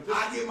more?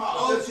 I get my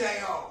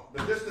OJ on.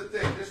 But this the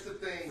thing. This the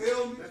thing.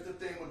 Feel me? This the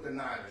thing with the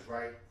Niners,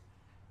 right?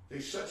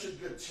 They're such a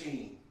good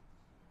team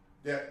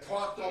that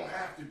Park don't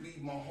have to be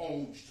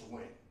Mahomes to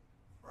win.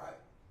 Right.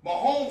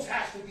 Mahomes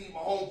has to be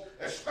Mahomes,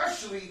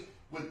 especially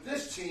with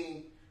this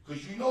team,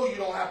 because you know you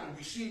don't have the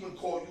receiving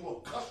core you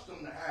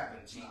accustomed to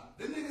having, team.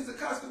 Them niggas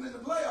accustomed in the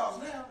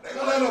playoffs now.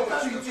 No, but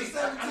accustomed T, for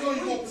 17 I know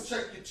you're going to weeks.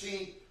 protect your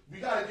team. We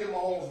got to give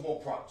Mahomes more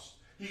props.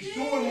 He's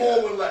Yeah. doing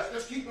more with less.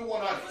 Let's keep it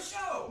 100. For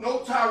sure. No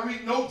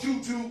Tyreek, no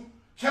Juju.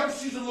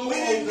 Kelsey's a little We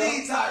older. didn't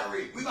need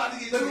Tyreek. We about to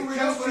get 2 rings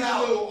Kelsey's a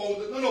without. little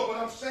older. No, but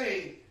I'm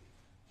saying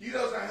he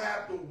doesn't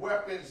have the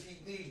weapons he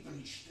needs, but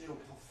he's still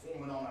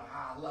performing on a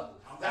high level.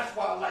 That's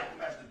why I like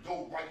him as the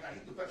GOAT right now.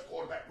 He's the best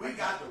quarterback. We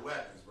got the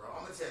weapons, bro.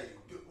 I'm gonna tell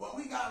you, what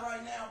we got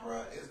right now,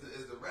 bro, is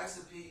the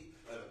recipe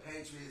of the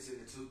Patriots in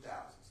the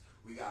 2000s.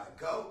 We got a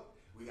GOAT,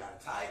 we got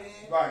a tight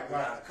end, Right. we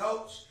got a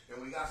coach,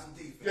 and we got some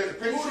defense. Yeah, the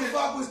Patriots, Who the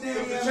fuck was Danny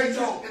the Amendola?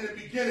 Patriots in the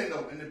beginning,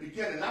 though. In the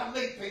beginning, not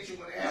late Patriots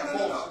when they had No,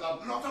 balls.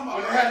 I'm talking about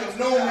when they had right the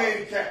now.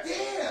 no-name cats.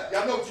 Yeah.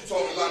 Y'all know what you're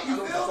talking about. I You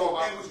know what you're feel talking me?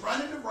 about. They was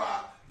running the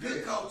rock,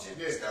 good Yeah. coaching,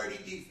 Yeah. sturdy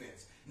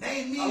defense.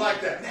 Name me, I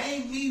like that.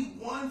 Name me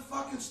one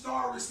fucking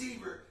star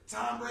receiver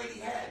Tom Brady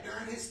had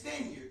during his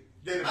tenure.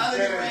 Yeah, the Other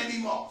than beginning- Randy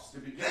Moss. the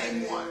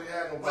beginning, Name one. they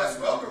had nobody. Wes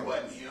Welker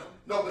wasn't him.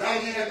 No, but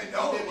Danny I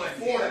Amendola did wasn't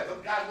before him. that. The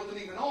guy wasn't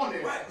even on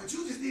there. Right, but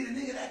you just need a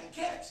nigga that can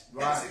catch.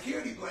 Right. And a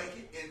security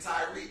blanket in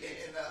Tyreek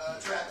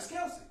and Travis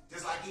Kelce.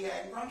 Just like he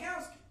had in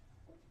Gronkowski.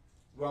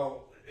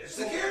 Well, it's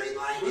Security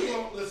blanket. We're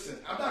gonna, listen,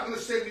 I'm not going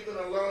to say we're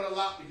going to learn a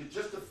lot because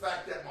just the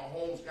fact that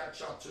Mahomes got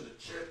y'all to the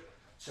chip,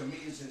 to me,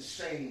 is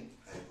insane.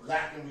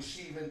 Lacking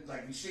receiving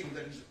that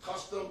he's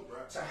accustomed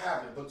to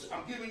having. But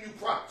I'm giving you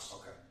props.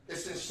 Okay.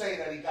 It's insane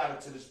that he got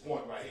it to this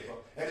point right here.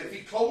 And if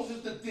he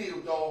closes the deal,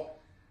 dog,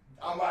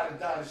 I'm riding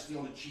Dynasty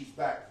on the Chiefs'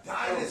 back.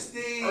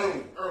 Dynasty.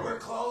 Early. We're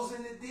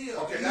closing the deal.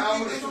 Okay, You now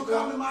I'm think gonna they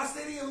gonna come to my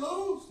city and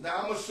lose? Now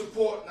I'm gonna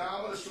support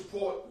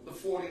the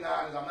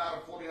 49ers. I'm not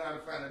a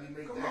 49er fan. Let me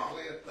make Come that on.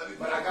 clear. Let me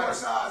but put I my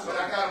course eyes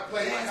gotta on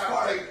play. Dance I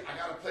party.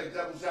 gotta play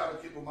devil's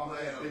advocate with my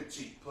Play man 'em. Big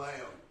T. Play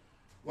them.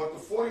 What the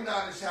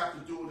 49ers have to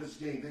do in this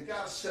game, they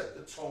gotta set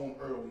the tone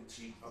early,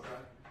 T. Okay.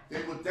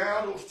 They were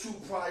down those 2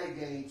 prior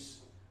games,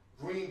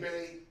 Green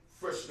Bay,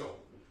 Frisco.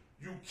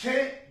 You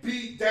can't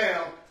be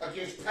down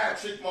against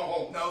Patrick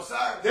Mahomes. No,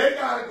 sir. They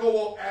got to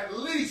go up at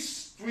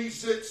least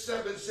 3-zip,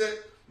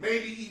 7-zip,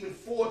 maybe even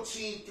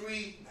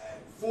 14-3,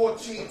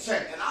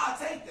 14-10. And I'll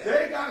take that.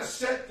 They got to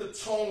set the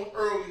tone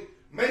early,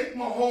 make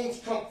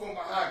Mahomes come from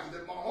behind.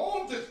 Because if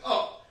Mahomes is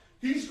up,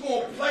 he's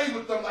going to play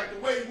with them like the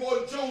way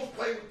Roy Jones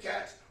played with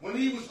cats when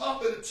he was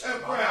up in the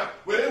 10th round,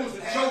 where it was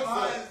a joke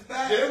for him.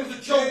 Yeah, it was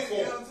a joke for You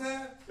know him. what I'm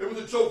saying? It was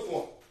a joke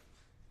for him.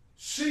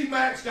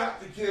 C-Mac's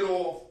got to get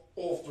off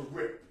the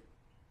rip.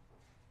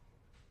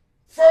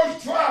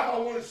 First drive, I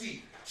want to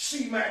see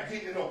C-Mac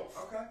getting off.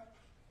 Okay.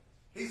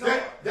 He's Then,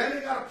 on. then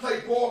they got to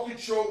play ball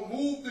control,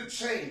 move the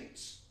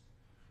chains.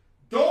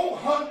 Don't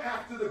hunt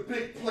after the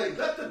big play.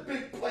 Let the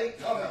big play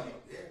come at you.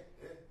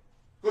 Yeah.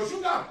 Because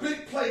you got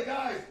big play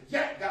guys,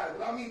 yak guys.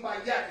 What I mean by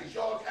yak is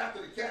yards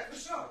after the catch. For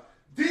sure.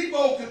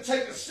 Debo could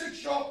take a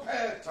 6-yard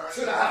pass Turn to it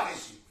the into house.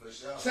 issue. For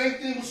sure. Same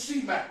thing with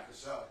C-Mac. For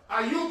sure.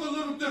 Ayuk a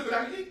little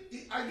different.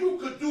 Ayuk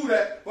could do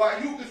that, but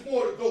Ayuk is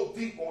more to go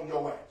deep on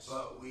your ass.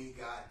 But we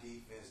got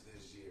defense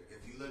this year.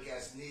 If you look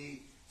at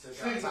Snead, took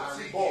Steve out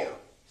Tyreek Ball. Hill,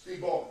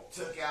 Steve Ball.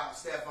 took out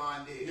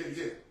Stephon Diggs.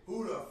 Yeah.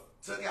 Who the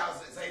took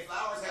out Zay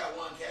Flowers had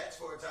 1 catch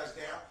for a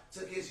touchdown,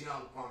 took his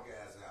young punk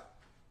ass out.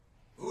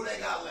 Who they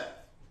got left?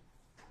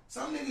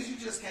 Some niggas you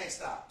just can't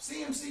stop.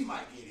 CMC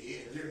might get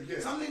his. Yeah.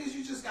 Some niggas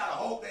you just gotta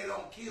hope they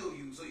don't kill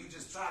you, so you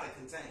just try to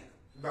contain them.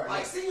 Right.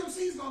 Like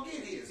CMC's gonna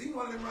get his. He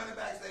one of them running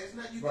backs. There's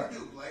nothing you can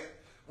do, player.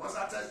 Once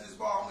I touch this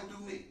ball, I'm gonna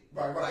do me.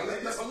 Right.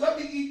 Like, But let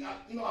me eat.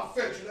 I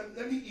fed you.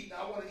 Let me eat.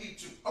 I want to eat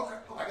too. Okay.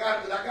 I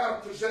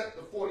got to present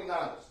the 49ers.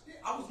 Yeah,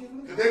 I was giving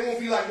them. Because they won't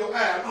be like, yo,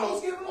 I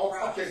was giving them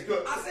props. Okay,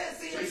 good. I said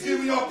CMC. So you give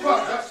me your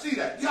props. I see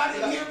that. Y'all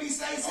didn't hear me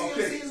say CMC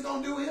Okay. is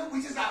gonna do him.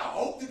 We just gotta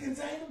hope to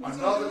contain him. He's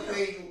Another gonna do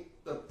him. thing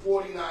the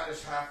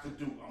 49ers have to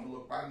do, I'm going to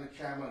look right in the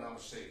camera and I'm going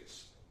to say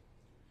this.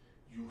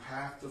 You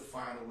have to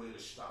find a way to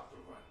stop the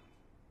run.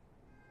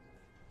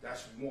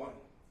 That's one.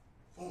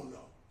 Oh no.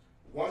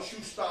 Once you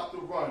stop the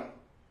run,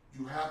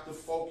 you have to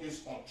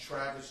focus on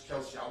Travis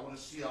Kelce. I want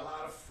to see a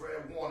lot of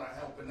Fred Warner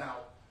helping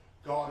out,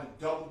 guarding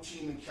double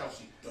team than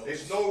Kelsey.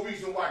 There's no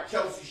reason why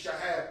Kelsey should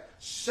have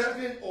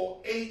 7 or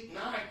 8,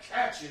 9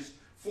 catches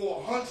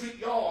for 100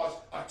 yards,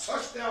 a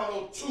touchdown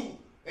or 2,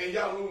 and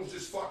y'all lose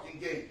this fucking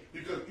game.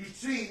 Because you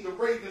see, the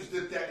Ravens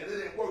did that, and it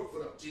didn't work for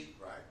them, T.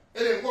 Right. It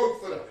didn't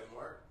work for them. It didn't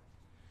work.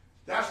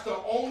 That's the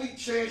only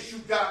chance you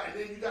got, and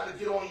then you got to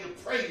get on your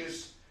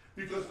prayers,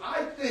 because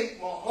I think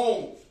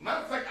Mahomes,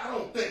 matter of fact, I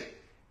don't think,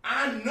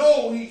 I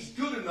know he's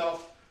good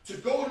enough to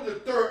go to the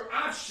third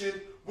option,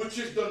 which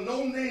is the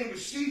no-name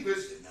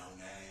receivers. The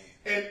no-name.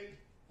 And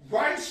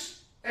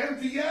Rice,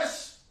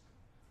 MVS,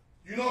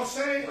 you know what I'm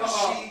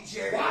saying?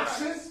 Jerry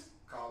Watson. Rice.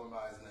 Call him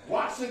by his name.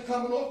 Watson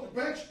coming off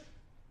the bench.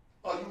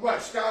 You're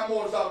right. Sky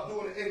Moore's out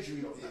doing an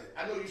injury, though. Yeah.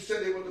 I know you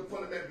said they were to put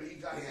him in, but he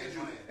got an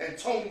injury. Playing. And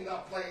Tony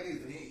not playing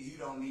either. You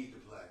don't need to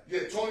play.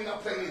 Yeah, Tony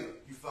not playing either.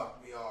 You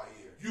fucked me all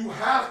year. You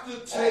have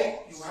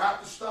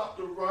to stop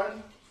the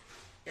run,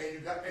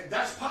 and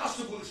that's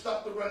possible to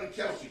stop the run in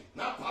Kelsey.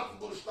 Not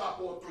possible to stop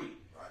all 3.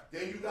 Right.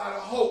 Then you gotta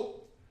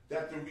hope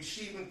that the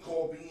receiving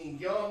corps, being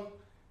young,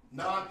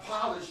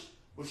 non-polished,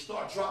 will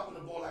start dropping the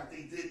ball like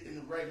they did in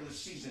the regular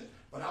season.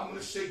 But I'm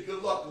gonna say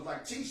good luck, because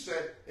like T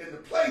said, in the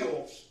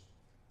playoffs,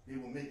 they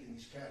were making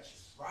these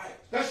catches. Right.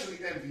 Especially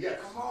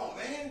MVS. Come on,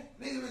 man.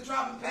 Niggas been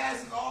dropping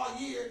passes all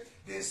year.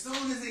 Then as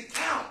soon as it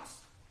counts,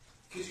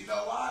 because you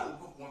know why?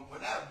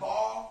 When that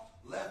ball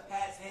left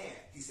Pat's hand,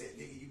 he said,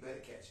 nigga, you better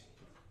catch it.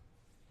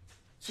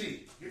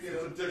 T, give me a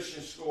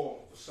prediction score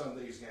for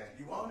Sunday's game.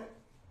 You want it?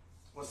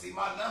 Well, see,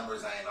 my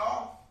numbers ain't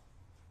off,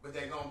 but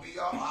they're going to be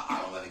off.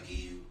 I don't want to give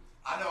you.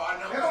 I know.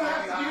 They don't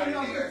have to be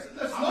numbers.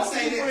 I'm going to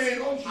say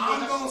this.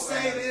 I'm going to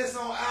say this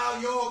on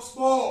Al York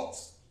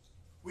Sports.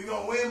 We're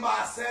going to win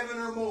by 7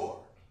 or more.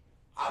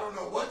 I don't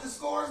know what the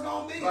score is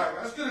going to be. Right,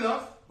 that's good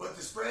enough. But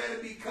the spread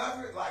will be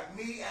covered like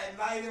me at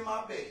night in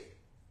my bed.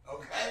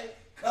 Okay?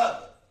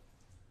 Covered.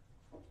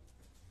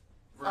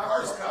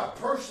 Reverse cover. I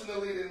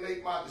personally didn't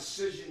make my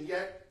decision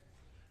yet,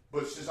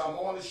 but since I'm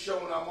on the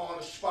show and I'm on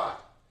the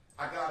spot,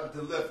 I got to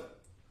deliver.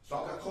 So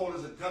I'm going to call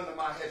this a gun to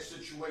my head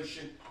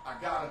situation. I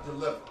got to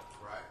deliver.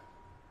 Right.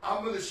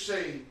 I'm going to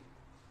say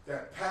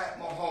that Pat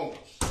Mahomes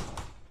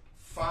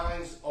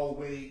finds a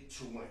way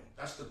to win.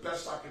 That's the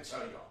best I can tell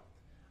y'all.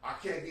 I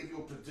can't give you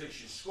a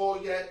prediction score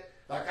yet.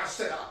 Like I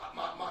said,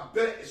 my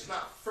bet is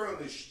not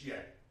furnished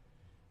yet.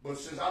 But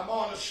since I'm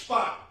on the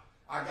spot,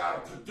 I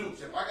got to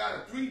produce. If I got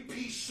a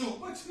 3-piece suit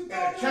and the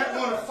cat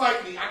want to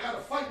fight me, I got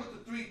to fight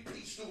with the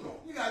 3-piece suit on.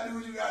 You got to do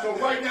what you got to do.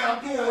 So right now,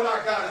 I'm doing what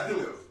I got to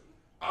do.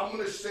 I'm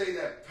going to say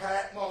that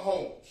Pat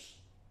Mahomes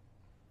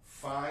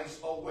finds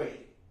a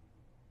way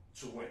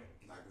to win.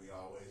 Like we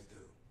always do.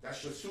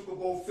 That's your Super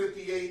Bowl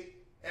 58.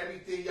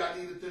 Everything y'all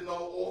needed to know,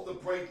 all the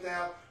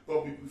breakdown.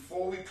 But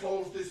before we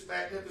close this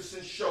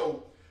magnificent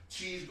show,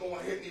 T's going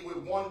to hit me with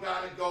one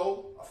guy to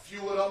go, a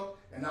few of them,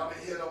 and I'm going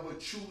to hit them with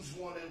choose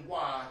one and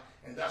why.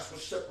 And that's what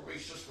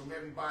separates us from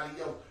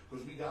everybody else,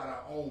 because we got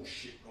our own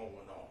shit going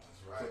on.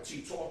 That's right. So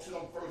T, talk to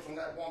them first on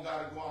that one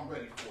guy to go. I'm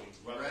ready for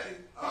you. Ready?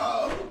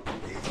 Oh,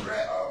 he's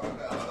ready. Oh,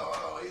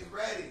 hold on. He's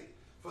ready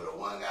for the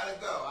one guy to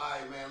go. All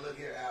right, man. Look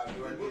here, Al.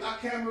 I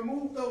can't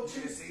remove though, T.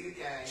 You can see the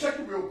game. Check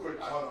it real quick.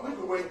 Hold on. We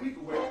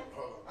can wait. Hold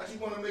on. I just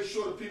want to make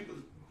sure the people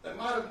that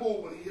might have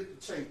moved when he hit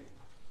the tape.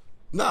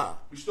 Nah.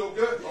 We still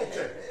good? Yeah,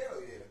 Okay. Hell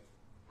yeah.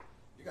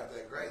 You got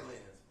that great lens.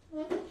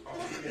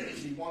 Okay,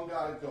 T, one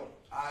guy to go.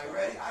 All right,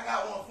 ready? I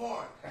got one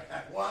for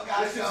him. One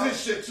guy This to is go.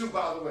 his shit too,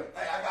 by the way.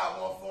 Hey, I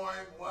got one for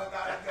him. One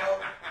guy to go.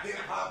 Hip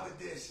hop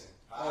edition.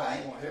 All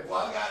right. You want hip-hop?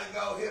 One guy to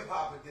go. Hip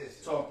hop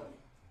edition. Talk to me.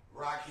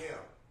 Rakim,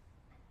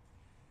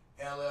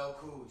 LL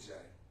Cool J,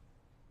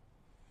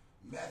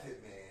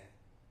 Method Man,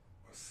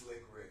 or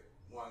Slick Rick.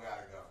 One guy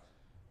to go.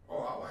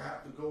 Oh, I would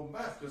have to go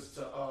Meth, because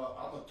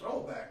I'm a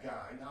throwback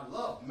guy, and I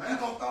love You Meth.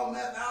 gonna throw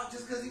Meth out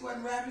just because he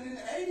wasn't rapping in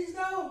the 80s,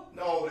 though?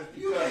 No, it's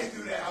You because can't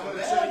do that I'm for going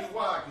to Meth. tell you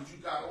why. Because you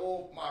got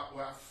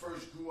where I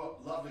first grew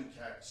up loving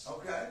cats.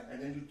 Okay.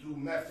 And then you threw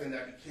Meth in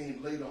that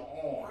became later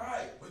on.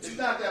 Right. But It's you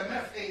not that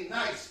Meth ain't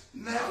nice.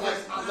 Meth I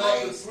is love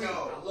nice, the 3.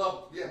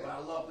 though. But I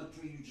love the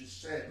 3 you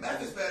just said.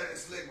 Meth is better than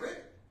Slick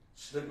Rick.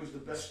 Slick was the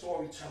best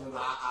storyteller.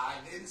 I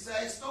didn't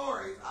say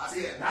stories. I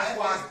said That's Meth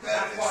why- is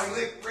better that's why than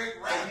Slick Rick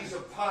And rapping. he's a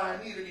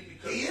pioneer to me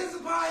because He is a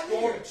pioneer.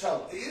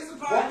 storyteller. He is a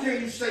Why pioneer.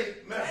 can't you say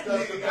Meth That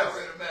does the nigga got best?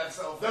 rid of Meth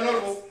so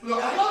fast. No, I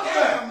God love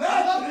damn, Meth.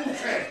 I love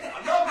Wu-Tang.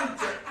 I love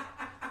Wu-Tang.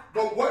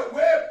 But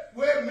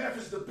where Meth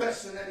is the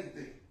best in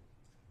anything?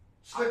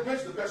 Slick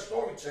Rick's the best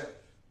storyteller.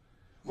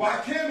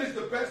 Rakim is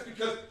the best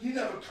because he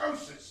never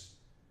curses.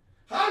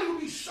 How do you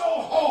be so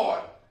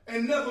hard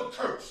and never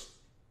curse?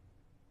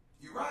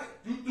 You're right.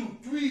 You threw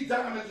 3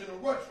 diamonds in the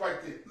ruts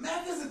right there.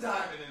 Meth is a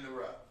diamond in the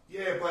rough.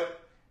 Yeah, but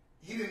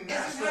he didn't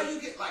That's master. how you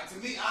get, like, to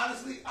me,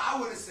 honestly, I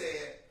would have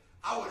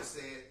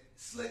said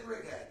Slick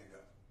Rick had to go.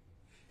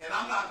 And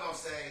I'm not going to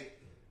say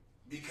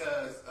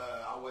because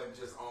I wasn't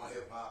just on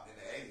hip hop in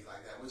the 80s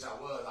like that, which I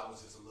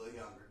was just a little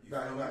younger. You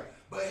Right, feel me? right.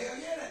 But hell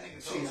yeah, that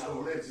nigga T, told I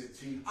stories. lived it,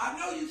 T. I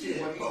know you T,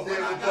 did. when he's But there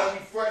when I with got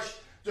Dougie Fresh,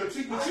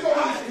 T, what I you don't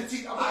got understand, it.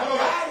 T, I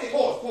got it.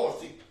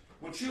 Pause, T.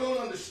 What you don't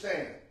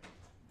understand,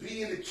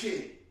 being a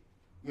kid,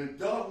 when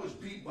Doug was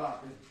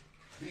beatboxing,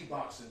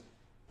 beatboxing,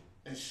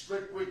 and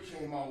Slick Rick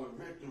came out with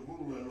Rick the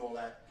Ruler and all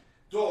that.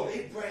 Dog,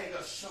 they bring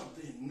us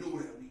something new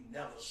that we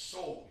never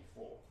saw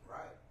before.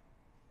 Right.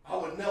 I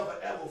would never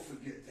ever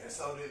forget that. And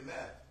so did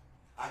Matt.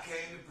 I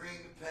came to bring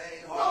the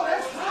pain. No,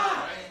 that's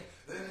high.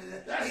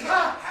 That's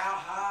high. How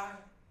high?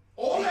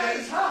 All that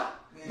is hot.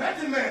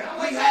 Method Man. I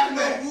like We that have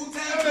man. no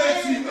Wu-Tang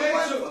Clan if it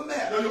wasn't for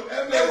Matt.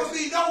 There would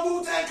be no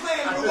Wu-Tang Clan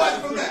if it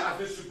wasn't for Matt. I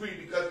disagree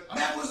because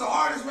Matt was the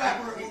hardest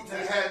rapper in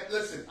Wu-Tang.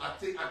 Listen, I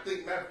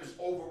think Matt is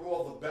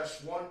overall the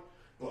best one,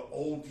 but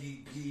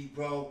ODB,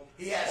 bro.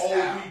 He had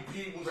style.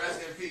 ODB was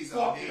Rest in peace,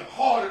 fucking ODB.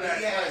 harder than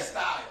He had that.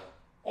 style.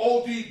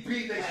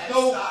 ODB, there's Had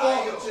no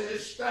style. fault to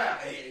his style.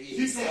 He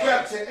He can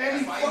rap to said,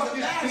 any that's why he's a fucking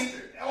beat.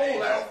 bastard. All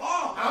Ain't that. no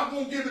fault. I'm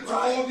gonna give it to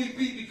Right.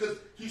 ODB because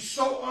he's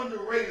so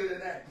underrated in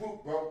that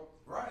group, bro.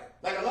 Right.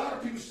 Like a lot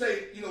of people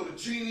say, you know, the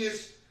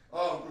genius, the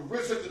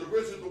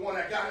RZA, the one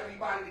that got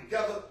everybody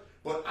together.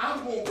 But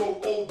I'm gonna go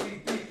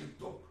ODB.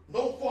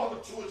 No father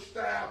to his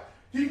style.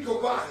 He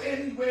could rock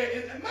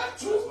anywhere, and not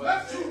too.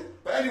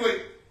 But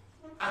anyway,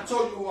 I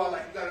told you who I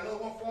like. You got another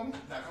one for me?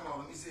 Now come on,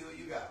 let me see what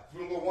you got.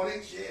 You gonna go one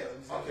each? Yeah, let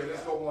me see what Okay, you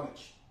let's got. go one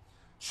each.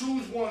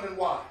 Choose one and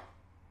why.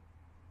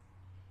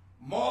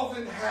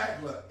 Marvin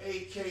Hagler,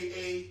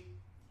 aka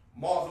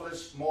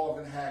Marvelous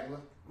Marvin Hagler,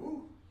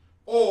 Ooh.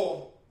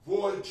 or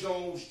Roy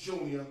Jones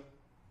Jr.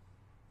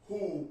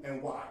 Who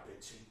and why,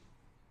 Big T?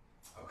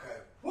 Okay.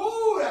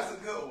 Woo, that's a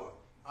good one.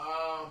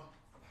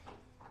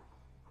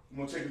 You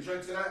wanna take a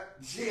drink to that?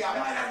 Yeah, I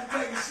might have to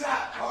take a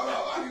shot. Hold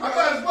on. I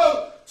might as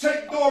well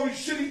take Dory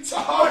shit. He took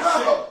Hold my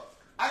shit. on.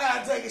 I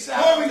gotta take a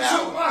shot. Dory on that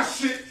took one. my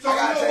shit, so I you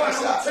gotta know take what? a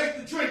I'm shot. gonna take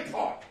the drink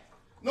part.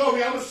 Nori,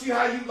 I'm gonna see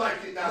how you like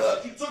it now.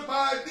 Look. You took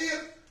my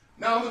idea,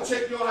 now I'm gonna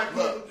take your idea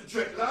Look. with the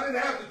drink. Cause I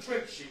didn't have the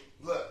drink shit.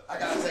 Look, I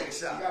gotta take a You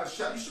shot. got a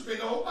shot. You should bring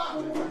the whole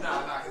bottle.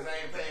 Nah, cause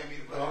they ain't paying me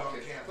to put it on the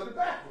camera. Put it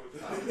backwards.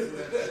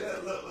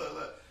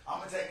 Look. I'm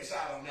gonna take a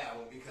shot on that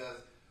one because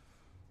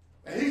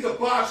And he's a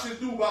boxing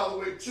dude, by the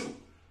way, too.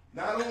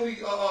 Not only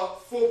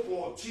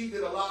football, T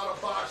did a lot of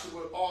boxing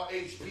with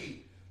RHP.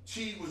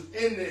 T was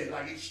in there,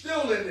 like he's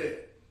still in there.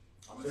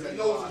 I'm So gonna tell he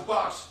you knows why. his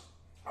boxing.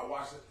 I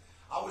watched it.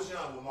 I was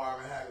young when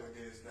Marvin Hagler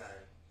did his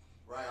thing.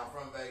 Right? I'm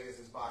from Vegas,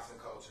 it's boxing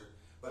culture.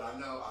 But I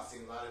know I've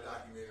seen a lot of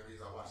documentaries,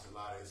 I watched a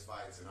lot of his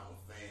fights, and I'm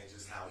a fan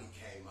just how he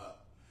came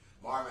up.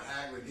 Marvin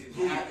Hagler didn't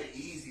have it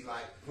easy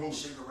like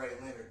Sugar Ray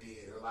Leonard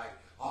did, or like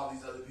all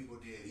these other people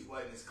did. He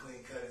wasn't as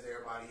clean cut as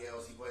everybody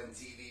else. He wasn't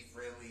TV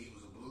friendly. He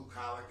was a blue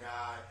collar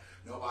guy.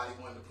 Nobody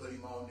wanted to put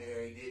him on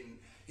there.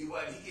 He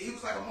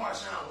was like a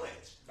Marshawn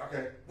Lynch.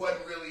 Okay.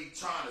 Wasn't really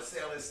trying to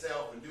sell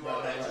himself and do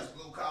all that, just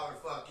blue collar,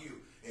 fuck you.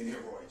 And then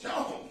Roy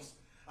Jones.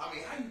 I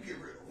mean, how you get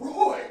rid of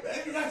Roy,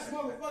 baby? That's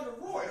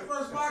motherfucking Roy, the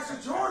first boxer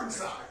Jordan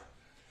signed.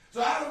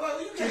 So how the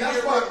fuck you can't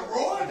get rid of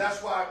Roy? And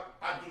that's why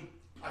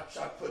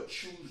I put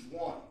choose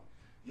one.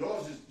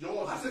 Yours is.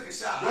 I took a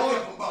shot. I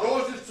kept them both.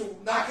 Yours is to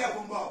knock. I kept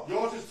them both.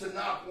 Yours is to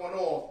knock one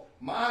off.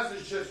 Mine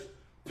is just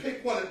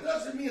pick one. It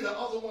doesn't mean the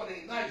other one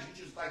ain't nice.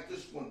 You just like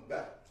this one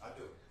better. I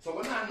do. So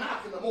we're not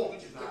knocking them off. We're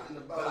just picking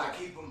the better. But I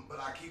keep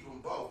them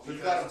both. So you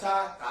got a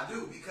tie? I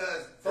do,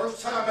 because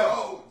First time the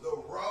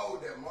ever. road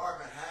that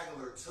Marvin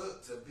Hagler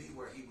took to be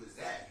where he was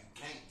at,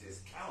 you can't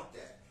discount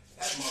that.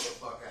 That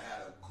motherfucker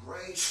had a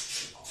great.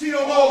 T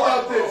don't know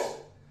about road. this.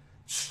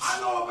 I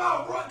know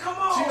about Roy. Come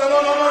on. T, no.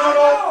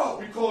 I know.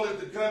 We call it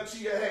the gun to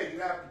your head. You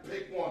have to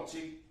pick one,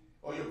 T,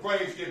 or your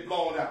brains get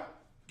blown out.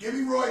 Give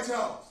me Roy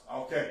Jones.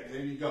 Okay,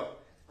 there you go.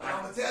 And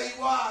I'm gonna tell you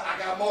why. I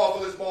got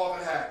Marvelous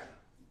Marvin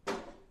Hagler.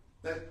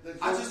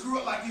 I just grew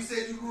up, like you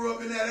said, you grew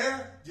up in that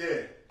era.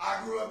 Yeah.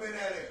 I grew up in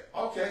that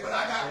era. Okay. But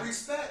I got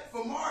respect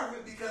for Marvin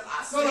because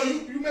I No,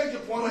 see you made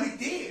your point. what he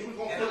did. He was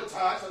going to And put a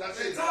tie, so that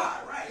They saves tied,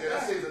 enough. right, Yeah, that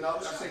right. saves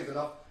enough. That saves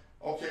enough.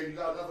 Okay, you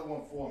got another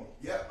one for me.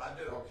 Yep, I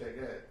do. Okay,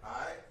 go ahead. All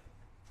right.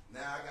 Now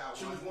I got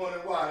Choose one. one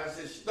and why. That's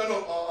it.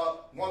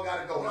 No, one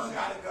got to go. One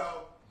gotta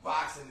go.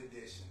 Boxing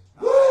edition.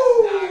 Woo!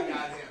 All right, now I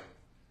got him.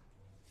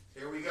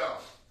 Here we go.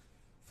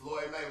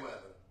 Floyd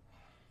Mayweather,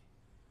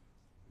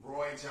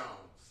 Roy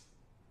Jones,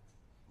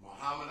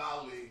 Muhammad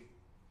Ali,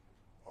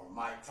 or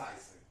Mike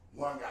Tyson.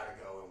 One gotta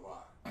go, and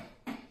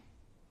why?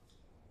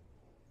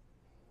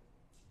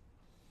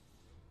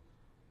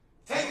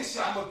 Take a I'm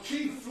shot. going to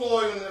keep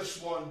Floyd on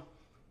this one.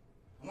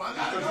 One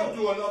gotta Because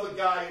you go. do another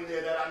guy in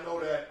there that I know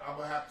that I'm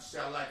going to have to say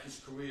I like his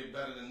career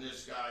better than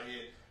this guy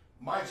here.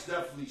 Mike's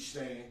definitely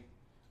staying.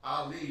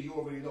 Ali, you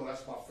already know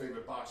that's my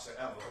favorite boxer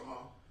ever. Come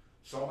on.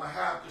 So I'm gonna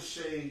have to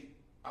say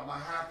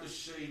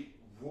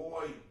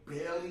Roy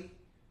Bailey.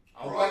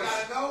 Roy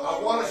gotta go?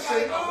 I wanna Roy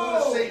say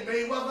gotta go.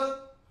 Mayweather.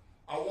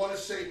 I wanna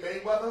say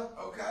Mayweather.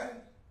 Okay.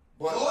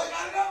 But Floyd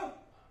gotta go.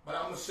 But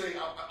I'm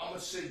gonna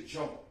say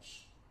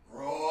Jones.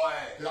 Roy.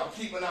 Because I'm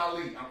keeping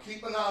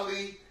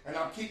Ali. And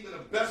I'm keeping the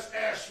best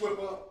ass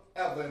whipper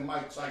ever in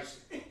Mike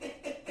Tyson.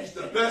 He's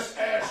the best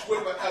ass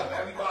whipper ever.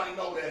 Everybody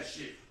know that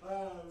shit.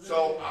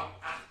 So,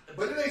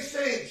 but it ain't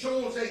saying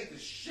Jones ain't the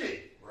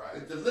shit.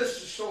 Right. The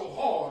list is so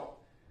hard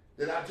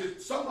that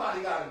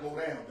somebody got to go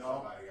down,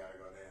 dog. Somebody gotta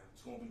go down.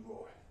 It's gonna be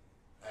Roy.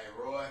 Hey,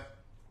 Roy.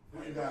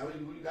 Who you got?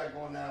 Who you got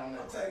going down on I'm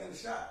that? taking a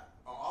shot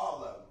on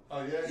all of them.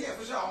 Oh, yeah? Yeah,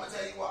 for sure. I'm gonna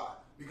tell you why.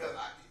 Because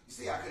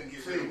I couldn't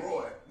get rid of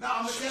Roy. No,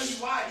 I'm gonna tell you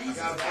why. These is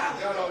valid.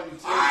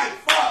 All right,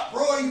 fuck,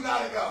 Roy, you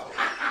gotta go.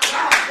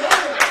 God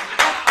damn.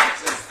 I'm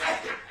just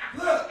saying.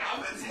 Look,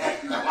 I'm gonna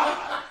tell you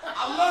why.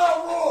 I love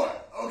Roy.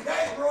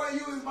 Okay, Roy,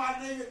 you is my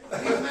nigga.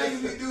 He's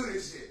making me do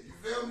this shit. You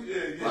feel me?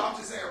 Yeah. But I'm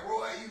just saying,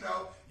 Roy,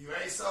 you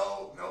ain't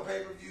sold no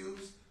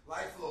pay-per-views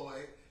like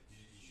Floyd.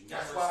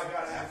 That's why I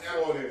gotta have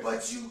Floyd there.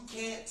 But you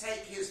can't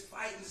take his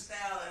fighting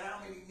style and how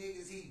many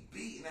niggas he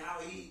beat and how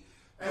he.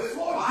 And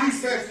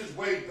Floyd's defense is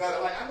way better.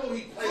 Like, I know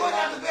he played Floyd a lot.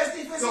 got the best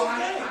defense in the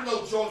game. I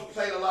know Jones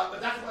played a lot, but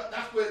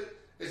that's what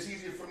it's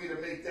easier for me to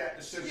make that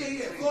decision.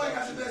 Yeah. Floyd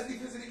got the best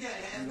defense in the game.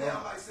 Hands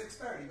down, like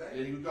 630,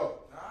 baby. There you go. All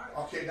right.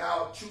 Okay,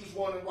 now choose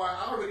one and why.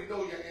 I already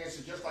know your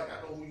answer, just like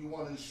I know who you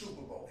won in the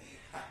Super Bowl.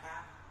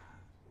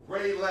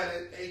 Ray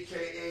Leonard,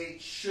 a.k.a.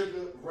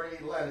 Sugar Ray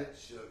Leonard.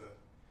 Sugar.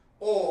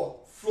 Or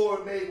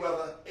Floyd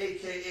Mayweather,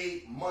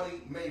 a.k.a.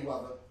 Money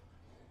Mayweather.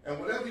 And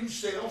whatever you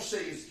say, don't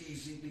say it's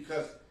easy,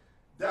 because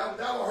that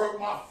will hurt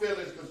my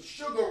feelings, because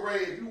Sugar Ray,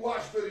 if you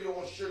watch video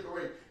on Sugar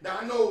Ray, now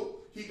I know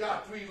he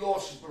got 3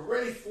 losses, but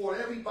Ray fought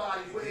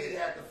everybody Ray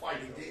had to fight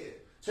him. He did.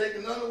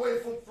 Taking none away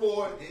from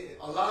Floyd. He did.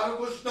 A lot of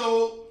us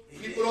know. He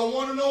People did. don't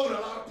want to know, but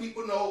a lot of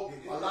people know.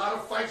 He did. A lot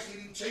of fights he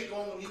didn't take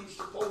on when he was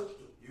supposed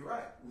to. You're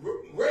right.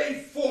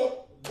 Ray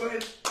fought when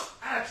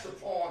asked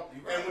upon,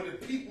 You're right. and when the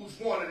peoples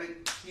wanted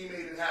it, he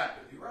made it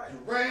happen. You're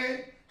right.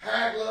 Duran,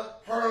 Hagler,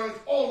 Hearns,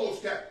 all those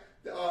guys.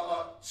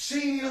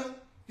 Senior,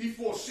 he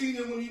fought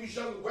Senior when he was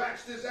young,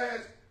 waxed his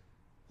ass.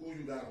 Who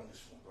you got on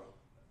this one, bro?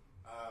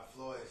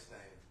 Floyd's thing.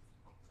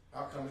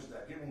 How come it's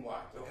that? Give him why,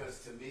 though. Because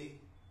to me,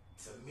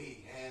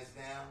 hands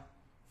down,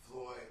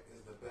 Floyd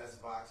is the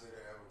best boxer to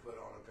ever put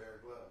on a pair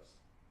of gloves.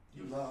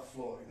 You love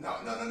Floyd. No.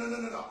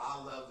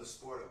 I love the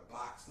sport of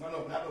boxing.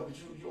 No, but I know, but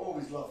you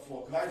always love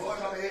Floyd. Because I used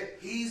to come here.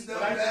 He's the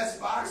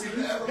best boxer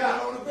to ever put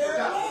on a pair of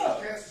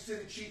gloves. Kansas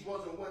City Chiefs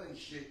wasn't winning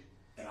shit.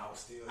 And I was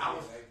still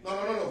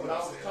No, but I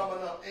was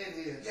coming up in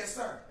here. Yes,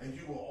 sir. And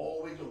you were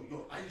always,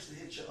 I used to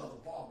hit your other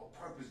barber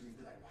purposely,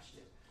 be like, watch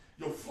this.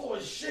 Yo,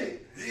 Floyd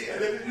shit. Yeah.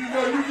 And then,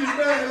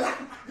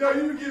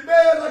 you get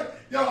mad, like,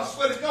 I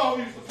swear to God,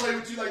 we used to play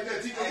with you like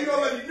that. You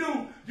already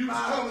knew you was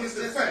coming in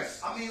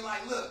defense. I mean,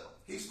 like, look,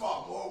 he's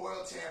fought more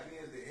world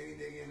champions than any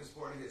nigga in the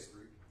sport of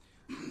history.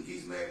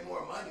 He's made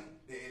more money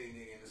than any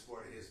nigga in the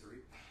sport of history.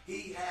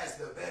 He has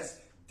the best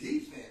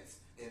defense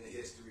in the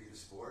history of the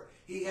sport.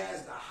 He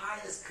has the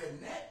highest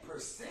connect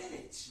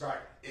percentage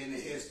in the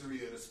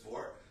history of the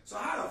sport. So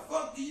how the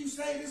fuck do you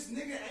say this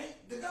nigga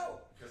ain't the GOAT?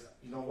 Because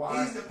you know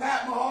why? He's the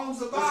Pat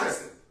Mahomes of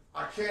boxing.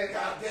 I can't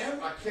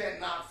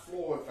knock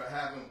Floyd for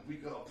having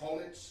weaker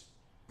opponents.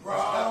 Bro,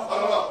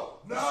 No.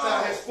 It's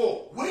not his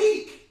fault.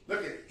 Weak.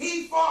 Look at it.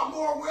 He fought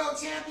more world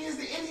champions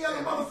than any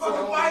other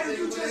motherfucking fighter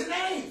you just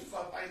named.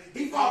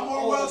 He fought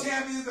more world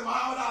champions than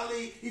Muhammad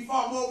Ali. He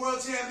fought more world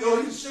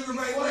champions than Sugar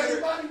Ray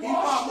Leonard. He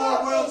fought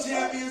more world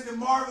champions than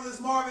Marvelous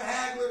Marvin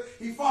Hagler.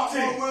 He fought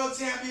more world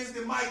champions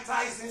than Mike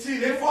Tyson.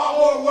 They fought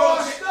more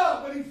washed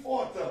up when he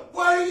fought them.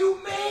 What do you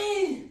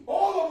mean?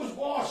 All of them was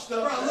washed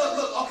up. Bro,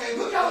 look, okay,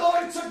 Look how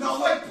long it took to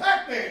fight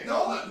Pac-Man.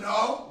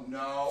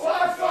 No.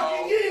 5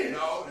 fucking years.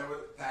 No,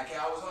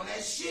 Pacquiao was on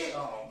that shit.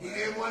 He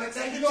didn't want to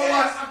take a You know what?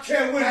 chance. I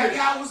can't win this.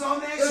 Pacquiao was on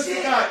that Listen,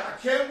 shit. guys, I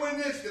can't win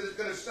this because it's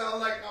going to sound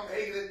like I'm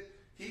hating.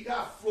 He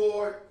got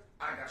Floyd.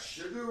 I got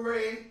Sugar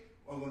Ray.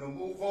 I'm going to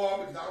move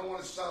on because I don't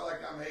want to sound like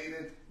I'm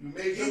hating. You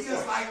made your He just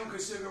point. like him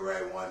because Sugar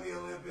Ray won the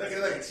Olympics.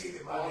 Look. They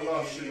cheated my I nigga.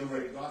 love Sugar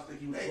Ray. I think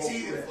he would They go through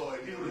cheated that. Floyd.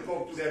 He would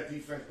go through that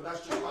defense, but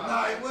that's just my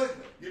No, he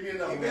wouldn't. Give me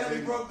another He one. barely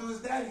baby. broke through his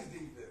daddy's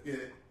defense. Yeah.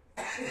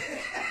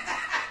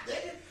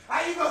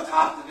 How you gonna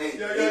talk to me?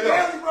 Yo. He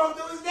barely broke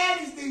through his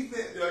daddy's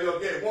defense. Yo,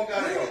 get one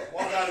gotta go.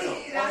 One gotta go.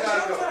 One That's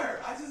gotta your go. turn.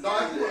 I just No,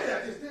 I did did.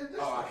 that. I just did this.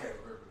 Oh, I can't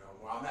remember no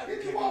more. I'm not Give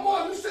me giving one more.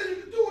 You said you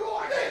could do it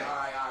all day. All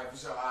right, for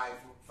sure. All right,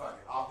 fuck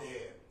it. Off the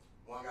head.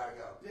 One gotta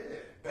go. Yeah.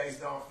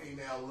 Based on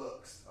female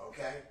looks,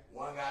 okay?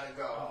 One gotta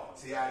go. Oh.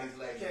 See how these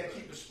ladies Can't look.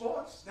 keep the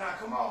sports. Now,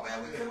 come on,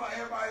 man. Come on,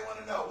 everybody want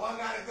to know. One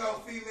gotta go.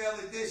 Female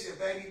edition,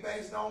 baby,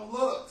 based on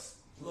looks.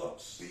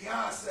 Looks.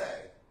 Beyonce,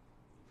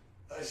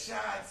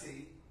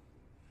 Ashanti,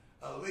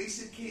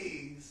 Alicia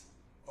Keys,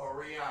 or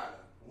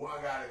Rihanna.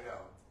 One gotta go.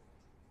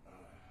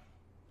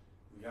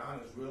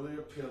 Rihanna's really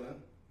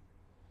appealing.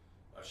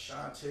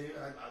 Ashanti,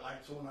 I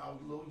liked her when I was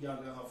a little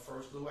younger. Her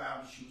first little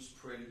album, she was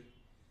pretty.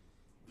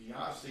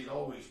 Beyonce's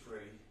always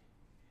pretty.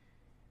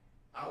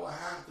 I would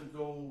have to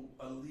go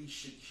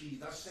Alicia Keys.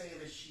 Not saying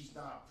that she's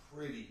not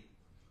pretty.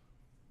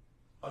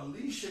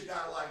 Alicia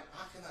got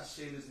how can I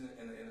say this in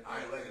a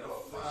fine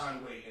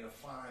way? In a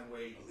fine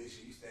way.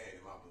 Alicia, you stand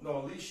in my book.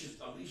 No,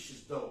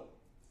 Alicia's dope.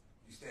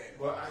 You stand in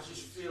But my I book.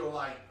 just feel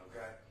like,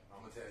 Okay,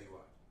 I'm gonna tell you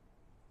what.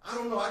 I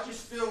don't know, I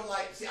just feel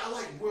like, I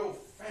like real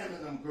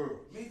feminine girls.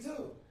 Me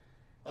too.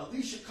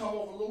 Alicia come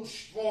over a little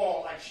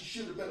strong, like she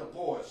should have been a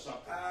boy or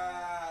something.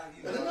 You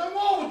And there's know, nothing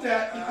wrong with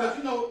that because,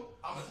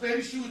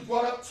 maybe she was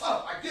brought up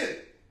tough. I get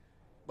it.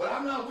 But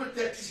I'm not with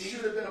that. She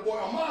should have been a boy.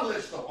 On my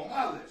list, though. On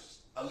my list.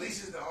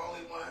 Alicia's the only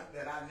one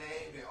that I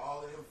named in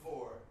all of them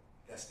 4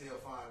 that's still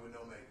fine with no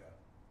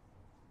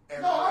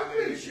makeup. No, I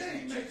agree. She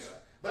ain't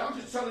makeup. But I'm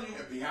just telling you.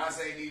 If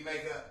Beyonce need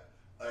makeup,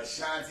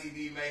 Ashanti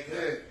need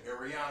makeup, and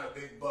Rihanna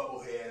big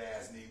bubble head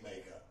ass need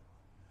makeup.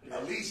 Yeah.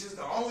 Alicia's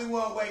the only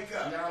one wake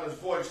up. Rihanna's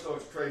voice though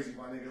is crazy,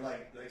 my nigga.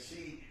 Like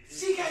she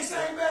can't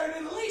sing better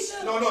than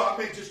Alicia. No, I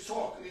mean just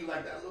talking to you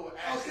like that little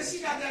accent. Oh, cause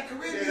she got that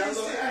Caribbean that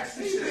little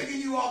accent. She's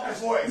picking you off the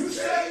voice. You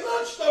say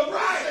lunch though,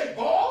 right? You say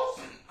balls.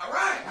 All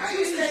right. I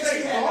didn't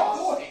say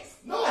balls.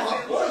 No,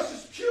 her voice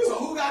is cute. So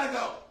who gotta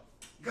go?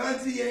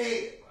 Gun to your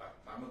head.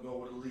 I'm gonna go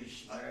with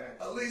Alicia, man.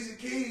 Alicia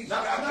Keys.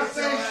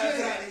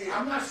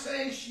 I'm not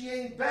saying she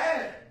ain't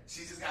bad.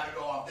 She just gotta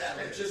go off that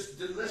list.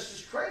 The list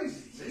is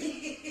crazy.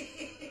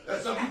 See?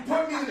 So you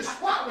put me in the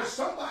spot where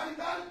somebody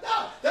gotta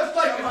die. That's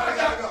like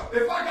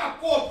if I got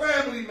 4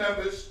 family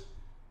members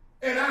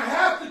and I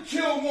have to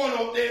kill one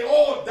or they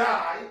all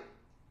die,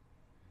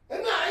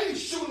 and I ain't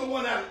shooting the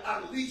one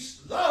I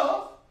least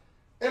love.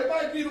 It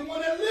might be the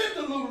one that lived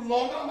a little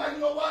longer. I'm like, you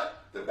know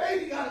what? The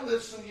baby gotta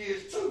live some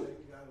years too.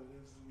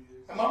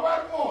 Am I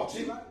right or wrong,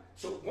 T?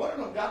 So one of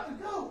them got to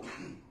go.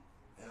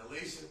 And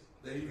Alicia,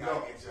 there you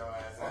go. Get your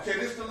ass out. Okay,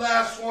 this is the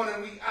last one,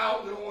 and we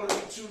out. We don't want to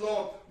be too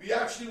long. We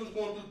actually was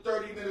going to do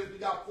 30 minutes. We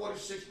got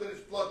 46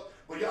 minutes plus,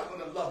 but y'all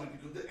gonna love it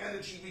because the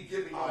energy we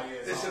giving y'all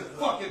is a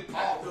fucking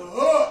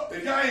powerful.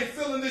 If y'all ain't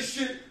feeling this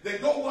shit,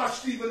 then go watch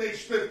Stephen A.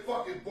 Smith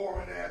fucking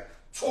boring ass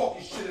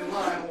talking shit and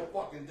lying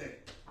all fucking day.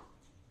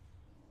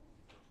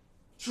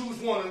 Choose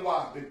one and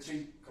why, Big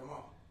T. Come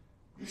on.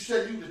 You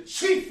said you the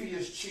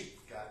chiefiest chief.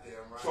 Goddamn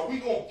right. So we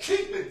gonna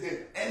keep it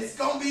there. And it's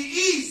gonna be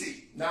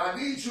easy. Now I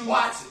need you.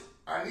 Watch it.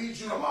 I need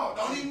you. Come on.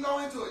 Don't even go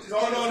into it. Just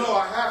no.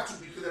 I have to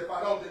because if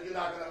I don't, then you're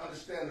not gonna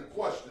understand the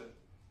question.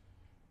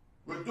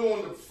 We're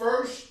doing the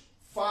first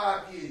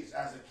 5 years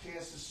as a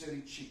Kansas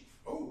City Chief.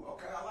 Ooh,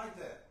 okay. I like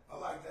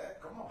that.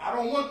 Come on. I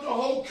don't want the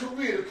whole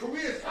career. The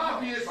career is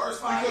obvious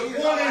first 5 because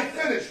years, one ain't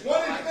finished.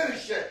 One ain't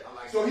finished yet.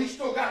 So he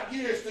still got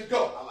years to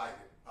go. I like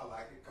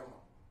it. Come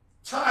on.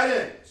 Tight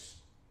ends.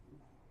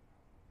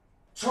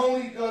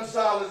 Tony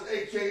Gonzalez,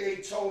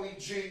 a.k.a. Tony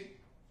G,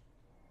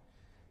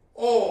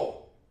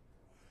 or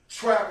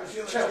Travis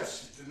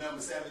Kelce. The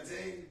number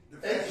 17.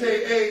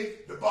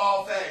 A.k.a. the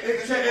ball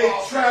fade.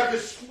 A.k.a.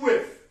 Travis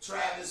Swift.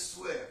 Travis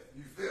Swift.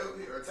 You feel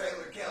me? Or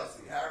Taylor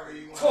Kelce. However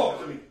you want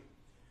Talk to me.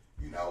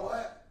 You know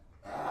what?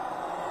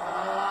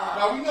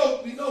 Now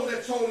we know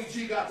that Tony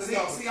G got the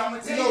number. See, I'm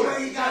going to tell you where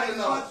he got it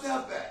fucked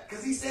up at.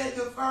 Because he said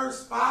the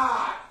first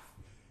 5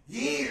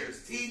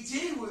 years.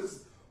 TG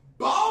was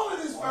balling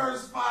his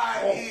first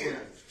 5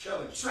 years.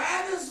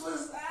 Travis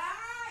was,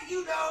 he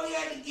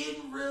had to get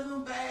in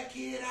rhythm back,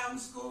 kid out in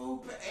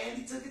school.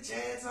 Andy took a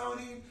chance on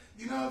him.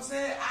 You know what I'm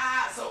saying?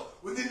 So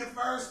within the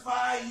first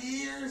 5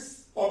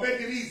 years. Or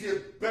make it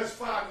easier, best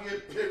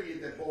 5-year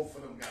period that both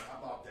of them got. How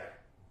about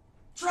that?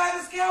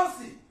 Travis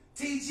Kelce.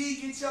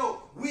 TG, get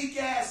your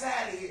weak ass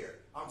out of here.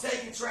 I'm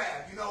taking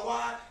Trav. You know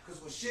why?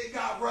 Because when shit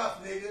got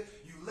rough, nigga,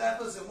 you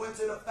left us and went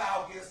to the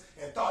Falcons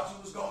and thought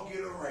you was going to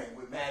get a ring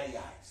with Matty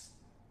Ice.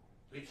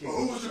 But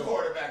who was the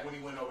quarterback when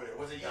he went over there?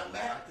 Was it Young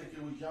Matt? I think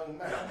it was Young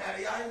Matt. Young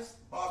Matty Ice?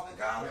 Boston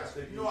College?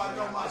 Yeah, I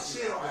know my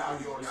shit on how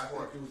York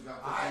Sport.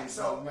 Alright,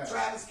 so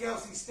Travis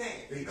Kelce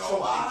stand. You know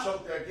why? He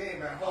choked that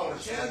game at home. I'm going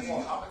to tell you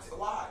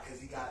why. Because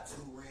he got 2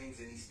 rings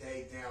and he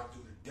stayed down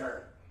through the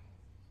dirt.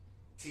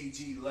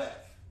 TG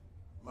left.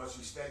 Much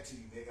respect to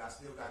you, nigga. I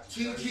still got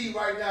you. TG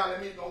right now,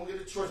 let me don't get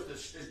it twisted,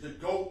 is the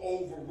GOAT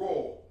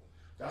overall.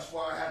 That's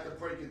why I had to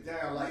break it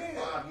down like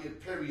 5-year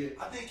period.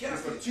 I think Kelce.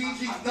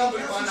 TG's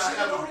numbers might not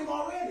ever. Him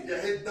already.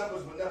 Yeah, his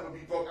numbers will never be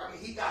broke. I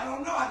mean, I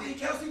don't know. I think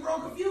Kelce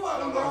broke a few of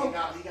them, bro. He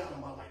got him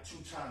about like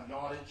 2-time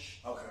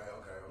yardage. Okay.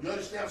 You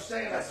understand what I'm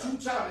saying? Like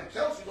 2-time, and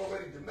Kelce's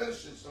already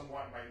diminishing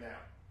somewhat right now.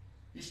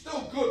 He's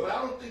still good, but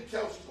I don't think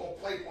Kelce's gonna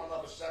play for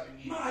another 7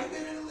 years. No, he's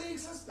been in the league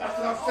since. That's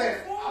what I'm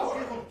saying. I'll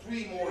give him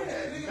 3 more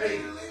years. He's been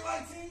in the league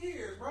like 10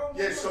 years, bro.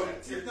 Yeah, so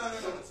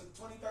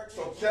 2013.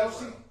 So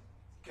Kelce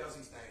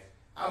staying.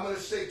 I'm gonna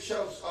say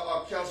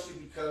Kelce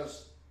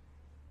because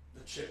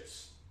the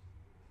chips.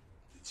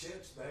 The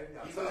chips, baby.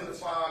 Even in the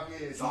 5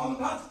 years. It's all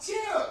about the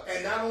chips.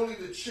 And not only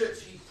the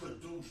chips, he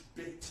produced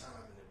big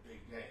time in the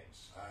big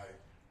games. All right.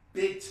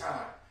 Big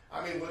time.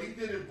 I mean, what he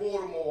did in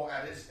Baltimore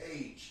at his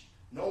age,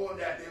 knowing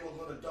that they were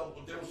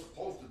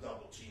supposed to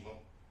double team him.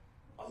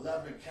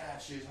 11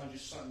 catches,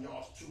 100-something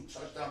yards, 2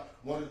 touchdowns.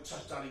 One of the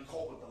touchdowns he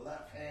caught with the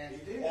left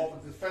hand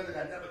off a defender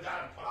that never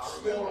got a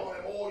score on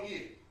him all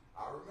year.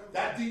 I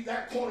remember.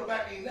 That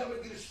cornerback ain't never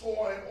get a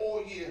score on him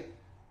all year.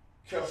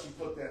 Kelce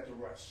put that to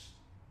rest.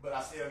 But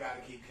I still got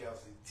to keep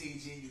Kelce.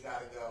 TG, you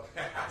got to go.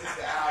 It's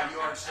the Al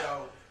York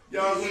Show.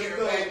 Y'all here,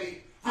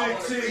 baby. I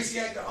want to T.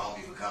 appreciate the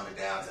homie for coming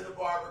down to the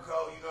Barber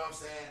Co. You know what I'm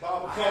saying?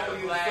 Barber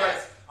Company.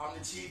 I'm the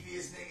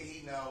chiefiest nigga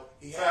he know.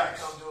 He had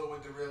to come do it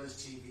with the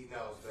realest chief he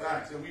knows.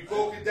 Facts. And we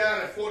broke it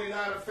down at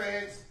 49er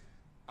fans.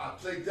 I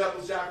play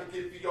devil's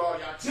advocate for y'all.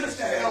 Just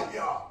to help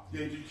y'all.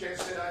 Yeah, you can't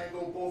say I ain't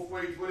go both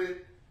ways with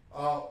it.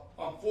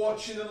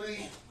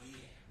 Unfortunately,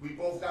 we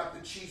both got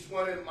the Chiefs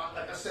winning.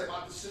 Like I said,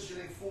 my decision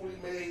ain't fully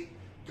made.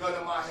 Gun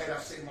in my head, I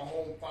say my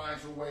home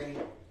finds a way.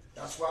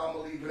 That's why I'm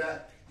going to leave it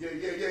at. Yeah.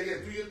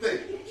 Do your thing.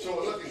 So,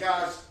 look,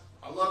 guys,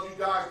 I love you guys.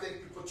 guys. Thank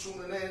you for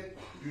tuning in.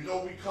 You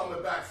know we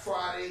coming back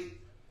Friday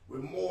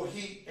with more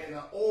heat. And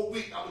all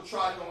week, I'm going to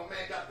try, my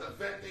man got the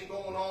event thing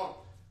going on.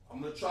 I'm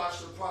going to try to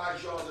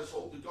surprise y'all. Let's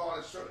hope to God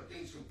that certain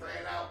things can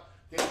pan out.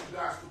 Thank you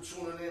guys for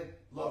tuning in.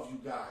 Love you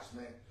guys,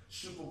 man.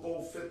 Super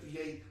Bowl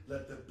 58.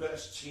 Let the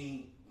best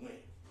team win.